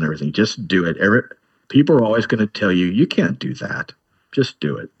how I've done everything. Just do it. People are always going to tell you, you can't do that. Just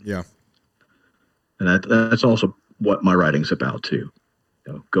do it. Yeah. And that's also what my writing's about too.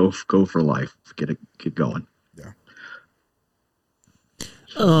 Go for life. Get going. Yeah.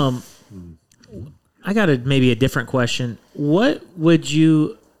 I got maybe a different question. What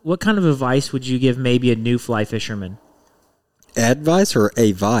kind of advice would you give maybe a new fly fisherman? Advice or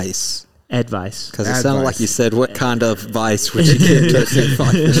a vice? Advice. Because it sounded like you said, what kind of vice would you give to a new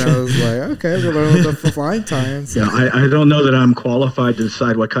fly fisherman? And I was like, okay, we're learning the flying time. So. Yeah, I don't know that I'm qualified to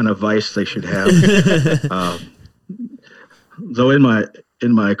decide what kind of vice they should have. Though in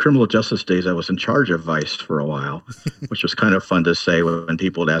my criminal justice days, I was in charge of vice for a while, which was kind of fun to say when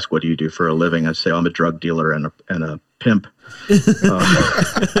people would ask, "What do you do for a living?" I'd say, "I'm a drug dealer and a pimp."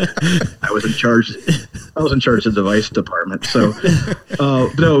 I was in charge of the vice department. So,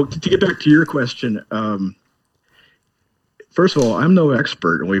 no. To get back to your question, first of all, I'm no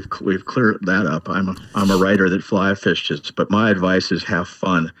expert, and we've cleared that up. I'm a writer that fly fishes, but my advice is have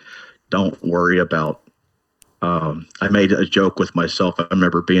fun. Don't worry about. I made a joke with myself. I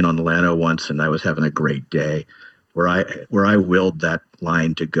remember being on the Llano once, and I was having a great day. Where I willed that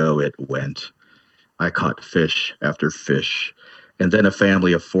line to go, it went. I caught fish after fish, and then a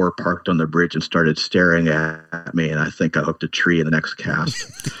family of 4 parked on the bridge and started staring at me, and I think I hooked a tree in the next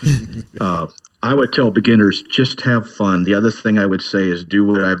cast. I would tell beginners, just have fun. The other thing I would say is do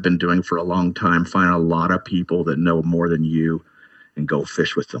what I've been doing for a long time. Find a lot of people that know more than you, and go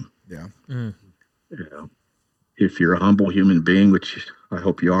fish with them. Yeah. If you're a humble human being, which I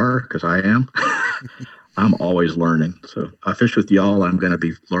hope you are, because I am, I'm always learning. So I fish with y'all, I'm going to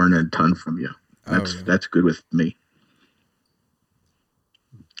be learning a ton from you. That's good with me.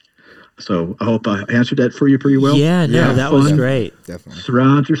 So I hope I answered that for you pretty well. Yeah, that was great. Definitely.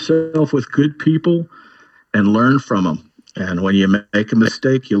 Surround yourself with good people and learn from them. And when you make a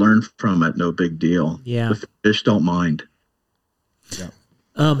mistake, you learn from it. No big deal. Yeah. The fish don't mind. Yeah.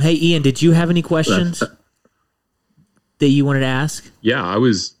 Hey, Ian, did you have any questions that you wanted to ask? Yeah, I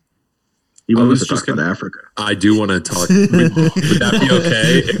was just talk about Africa. I do want to talk. Would that be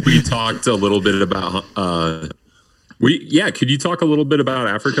okay if we talked a little bit about? Could you talk a little bit about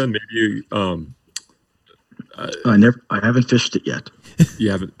Africa and maybe? I haven't fished it yet. You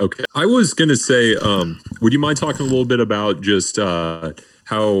haven't? Okay. I was gonna say, would you mind talking a little bit about just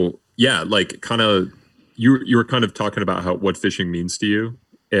how? Yeah, like kind of. You were kind of talking about what fishing means to you,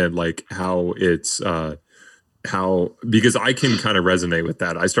 and like how it's. Because I can kind of resonate with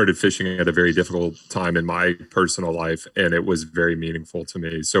that. I started fishing at a very difficult time in my personal life, and it was very meaningful to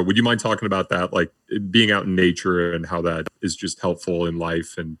me. So would you mind talking about that, like being out in nature and how that is just helpful in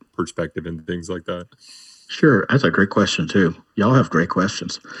life and perspective and things like that? Sure. That's a great question too. Y'all have great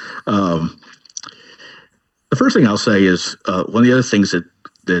questions. The first thing I'll say is one of the other things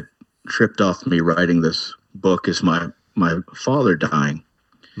that tripped off me writing this book is my father dying.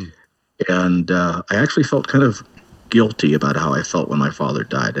 And I actually felt kind of guilty about how I felt when my father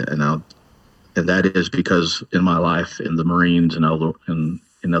died, and that is because in my life, in the Marines and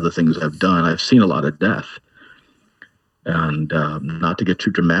in other things I've done, I've seen a lot of death. And not to get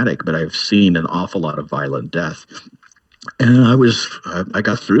too dramatic, but I've seen an awful lot of violent death. And I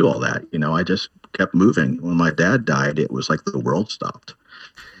got through all that. I just kept moving. When my dad died, it was like the world stopped.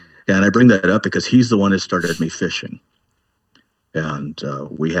 And I bring that up because he's the one that started me fishing. And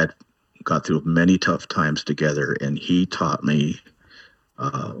we had got through many tough times together. And he taught me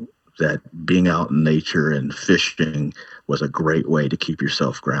that being out in nature and fishing was a great way to keep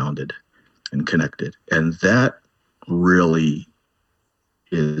yourself grounded and connected. And that really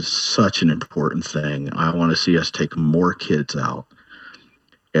is such an important thing. I want to see us take more kids out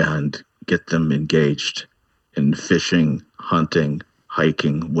and get them engaged in fishing, hunting,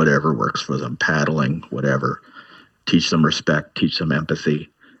 hiking, whatever works for them, paddling, whatever. Teach them respect, teach them empathy,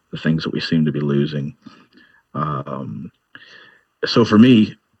 the things that we seem to be losing. So for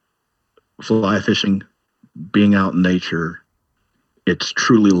me, fly fishing, being out in nature, it's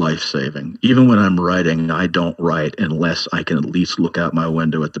truly life-saving. Even when I'm writing, I don't write unless I can at least look out my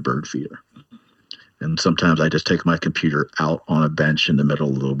window at the bird feeder. And sometimes I just take my computer out on a bench in the middle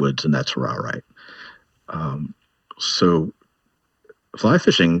of the woods, and that's where I write. So fly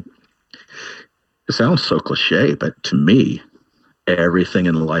fishing, it sounds so cliche, but to me, everything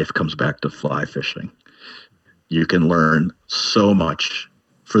in life comes back to fly fishing. You can learn so much.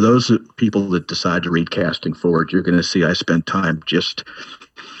 For those people that decide to read Casting Forward, you're going to see I spent time just,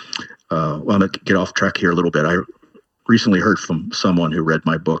 I'm going to get off track here a little bit. I recently heard from someone who read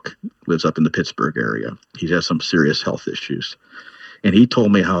my book, lives up in the Pittsburgh area. He has some serious health issues. And he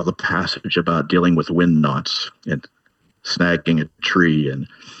told me how the passage about dealing with wind knots and snagging a tree and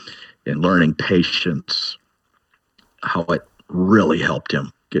learning patience, how it really helped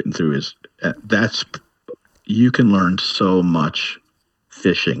him getting through his, you can learn so much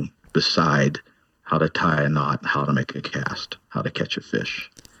fishing beside how to tie a knot, how to make a cast, how to catch a fish.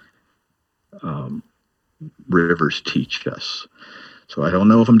 Rivers teach us. So I don't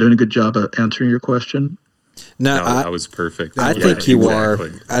know if I'm doing a good job of answering your question. No, that was perfect. I think you are.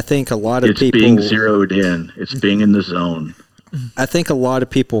 I think a lot of people. It's being zeroed in. It's being in the zone. I think a lot of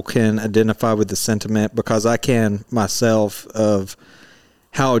people can identify with the sentiment because I can myself of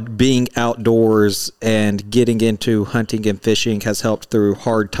how being outdoors and getting into hunting and fishing has helped through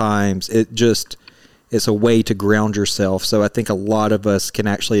hard times. It's a way to ground yourself. So I think a lot of us can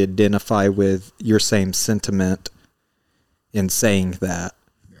actually identify with your same sentiment in saying that.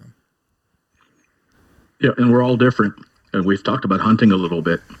 Yeah, and we're all different. And we've talked about hunting a little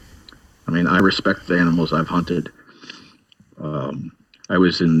bit. I mean, I respect the animals I've hunted. I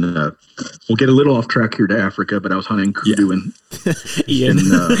was in, we'll get a little off track here to Africa, but I was hunting kudu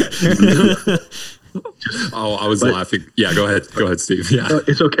I was laughing. Yeah, go ahead, Steve. Yeah,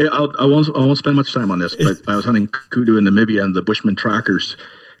 it's okay. I won't spend much time on this, but I was hunting kudu in Namibia, and the Bushman trackers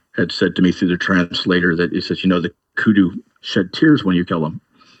had said to me through the translator that he says, the kudu shed tears when you kill them,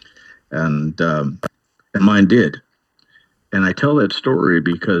 and mine did. And I tell that story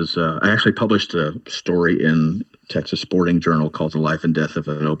because I actually published a story in Texas Sporting Journal called The Life and Death of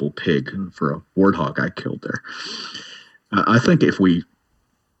a Noble Pig for a warthog I killed there. I think if we,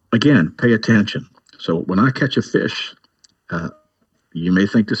 again, pay attention. So when I catch a fish, you may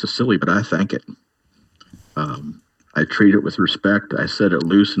think this is silly, but I thank it. I treat it with respect. I set it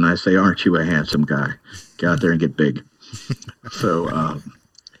loose and I say, aren't you a handsome guy? Get out there and get big. So, and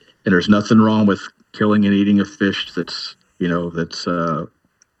there's nothing wrong with killing and eating a fish that's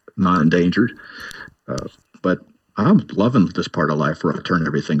not endangered. But I'm loving this part of life where I turn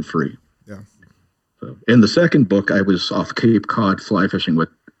everything free. Yeah. So in the second book, I was off Cape Cod fly fishing with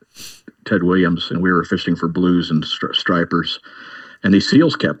Ted Williams, and we were fishing for blues and stripers. And these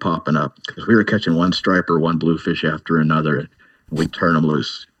seals kept popping up because we were catching one striper, one bluefish after another. And we'd turn them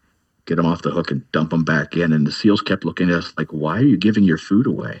loose, get them off the hook, and dump them back in. And the seals kept looking at us like, why are you giving your food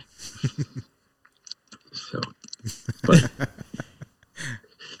away? But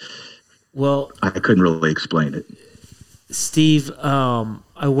well, I couldn't really explain it. Steve,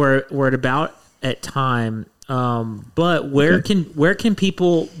 we're at about at time, but where can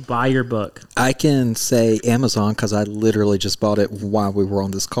people buy your book? I can say Amazon because I literally just bought it while we were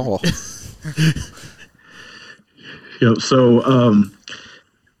on this call. So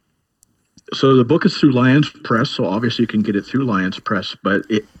the book is through Lions Press, so obviously you can get it through Lions Press, but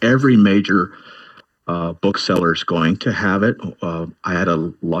every major bookseller is going to have it. I had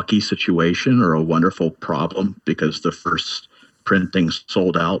a lucky situation or a wonderful problem because the first printing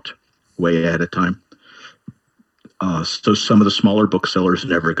sold out way ahead of time. So some of the smaller booksellers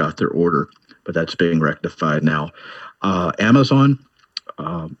never got their order, but that's being rectified now. Amazon,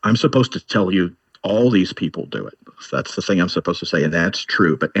 I'm supposed to tell you all these people do it. So that's the thing I'm supposed to say, and that's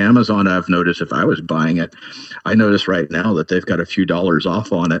true. But Amazon, I've noticed if I was buying it, I notice right now that they've got a few dollars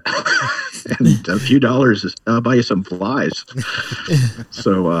off on it. And a few dollars is I'll buy you some flies.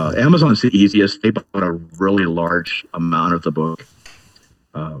 So Amazon's the easiest. They bought a really large amount of the book.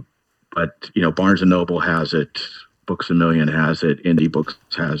 But, you know, Barnes & Noble has it. Books A Million has it. Indie Books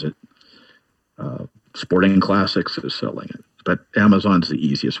has it. Sporting Classics is selling it. But Amazon's the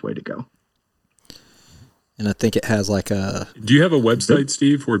easiest way to go. And I think it has like a... Do you have a website,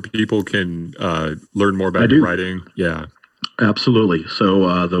 Steve, where people can learn more about your writing? Yeah. Absolutely.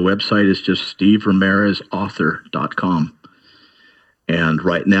 So the website is just SteveRamirezAuthor.com. And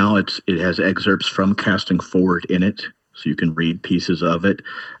right now it has excerpts from Casting Forward in it, so you can read pieces of it.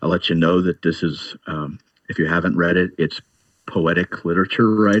 I'll let you know that this is, if you haven't read it, it's poetic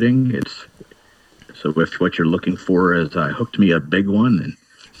literature writing. So if what you're looking for is I hooked me a big one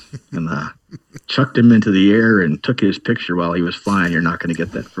and chucked him into the air and took his picture while he was flying, you're not going to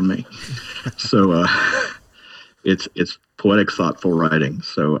get that from me. So it's poetic, thoughtful writing.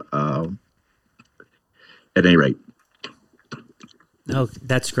 So at any rate. Oh,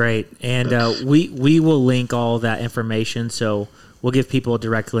 that's great. And we will link all of that information. So we'll give people a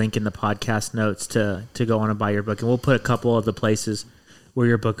direct link in the podcast notes to go on and buy your book. And we'll put a couple of the places where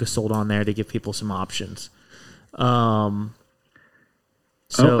your book is sold on there to give people some options. So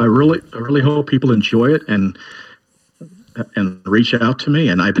I really hope people enjoy it and reach out to me.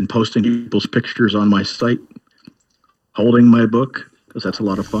 And I've been posting people's pictures on my site holding my book because that's a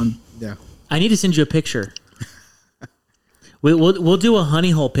lot of fun. Yeah. I need to send you a picture. We'll do a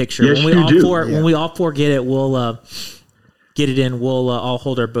honey hole picture. Yes, When we all four get it, we'll get it in. We'll all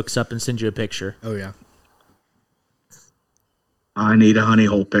hold our books up and send you a picture. Oh, yeah. I need a honey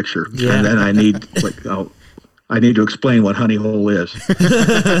hole picture. Yeah. And then I need I need to explain what honey hole is.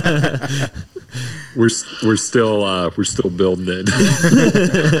 We're still building it.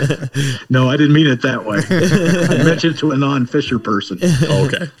 No, I didn't mean it that way. I mentioned to a non-fisher person.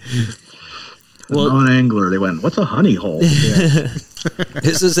 Okay. Non-angler. They went, "What's a honey hole?" Yeah.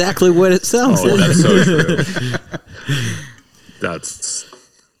 It's exactly what it sounds like. That's so true.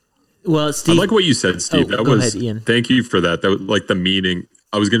 Well, Steve, I like what you said, Steve. Go ahead, Ian. Thank you for that. That was like the meaning.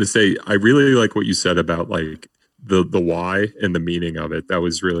 I was going to say, I really like what you said about like the why and the meaning of it. That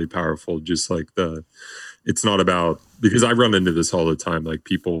was really powerful. Just like it's not about, because I run into this all the time, like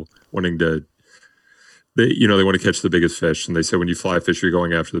people wanting to, they want to catch the biggest fish, and they say when you fly fish, you're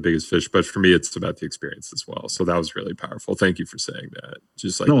going after the biggest fish. But for me, it's about the experience as well. So that was really powerful. Thank you for saying that.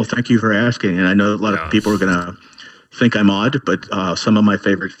 Just like, no, thank you for asking. And I know a lot of people are going to think I'm odd, but some of my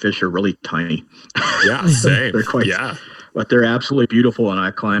favorite fish are really tiny. Yeah, same. They're quite, but they're absolutely beautiful. And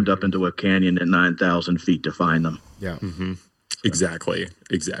I climbed up into a canyon at 9,000 feet to find them. Yeah. Mm-hmm. Exactly.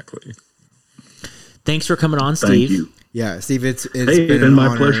 Thanks for coming on, Steve. Thank you. Yeah, Steve, it's been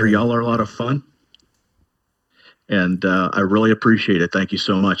my pleasure. Y'all are a lot of fun. And I really appreciate it. Thank you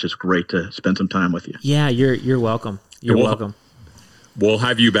so much. It's great to spend some time with you. Yeah, you're welcome. You're welcome. We'll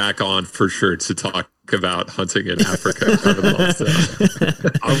have you back on for sure to talk about hunting in Africa.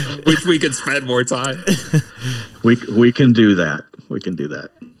 I wish we could spend more time. We can do that.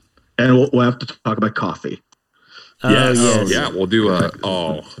 And we'll have to talk about coffee. Yes. Yeah, we'll do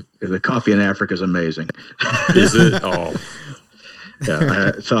the coffee in Africa is amazing. Is it? Oh.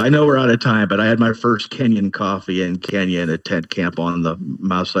 Yeah, so I know we're out of time, but I had my first Kenyan coffee in Kenya in a tent camp on the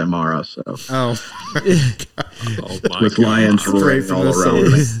Masai Mara. So, with lions roaring all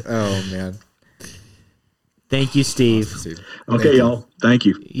around me. Oh man! Thank you, Steve. Okay, y'all. Thank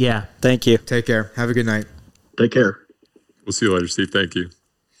you. Yeah, thank you. Take care. Have a good night. Take care. We'll see you later, Steve. Thank you.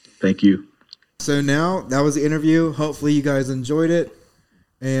 Thank you. So now that was the interview. Hopefully you guys enjoyed it,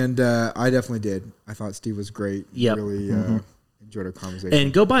 and I definitely did. I thought Steve was great. Yep. Really enjoyed our conversation.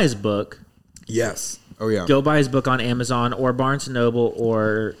 And go buy his book. Yes. Oh yeah. Go buy his book on Amazon or Barnes & Noble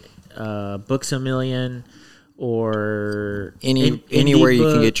or Books A Million or anywhere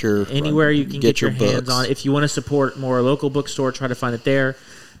you can get your hands on. If you want to support more local bookstore, try to find it there.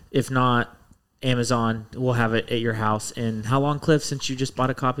 If not, Amazon will have it at your house. And how long, Cliff, since you just bought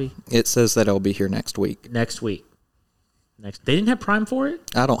a copy? It says that it'll be here next week. They didn't have Prime for it?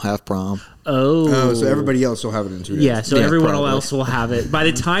 I don't have Prime. Oh, so everybody else will have it in 2 days. Yeah, so everyone else will have it. By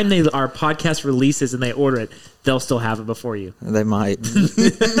the time our podcast releases and they order it, they'll still have it before you. They might.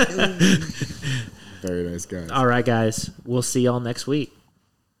 Very nice, guys. All right, guys. We'll see y'all next week.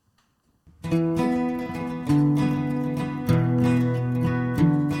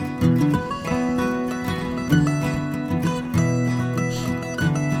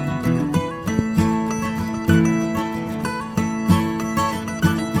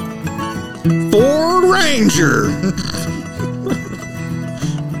 Forward Ranger.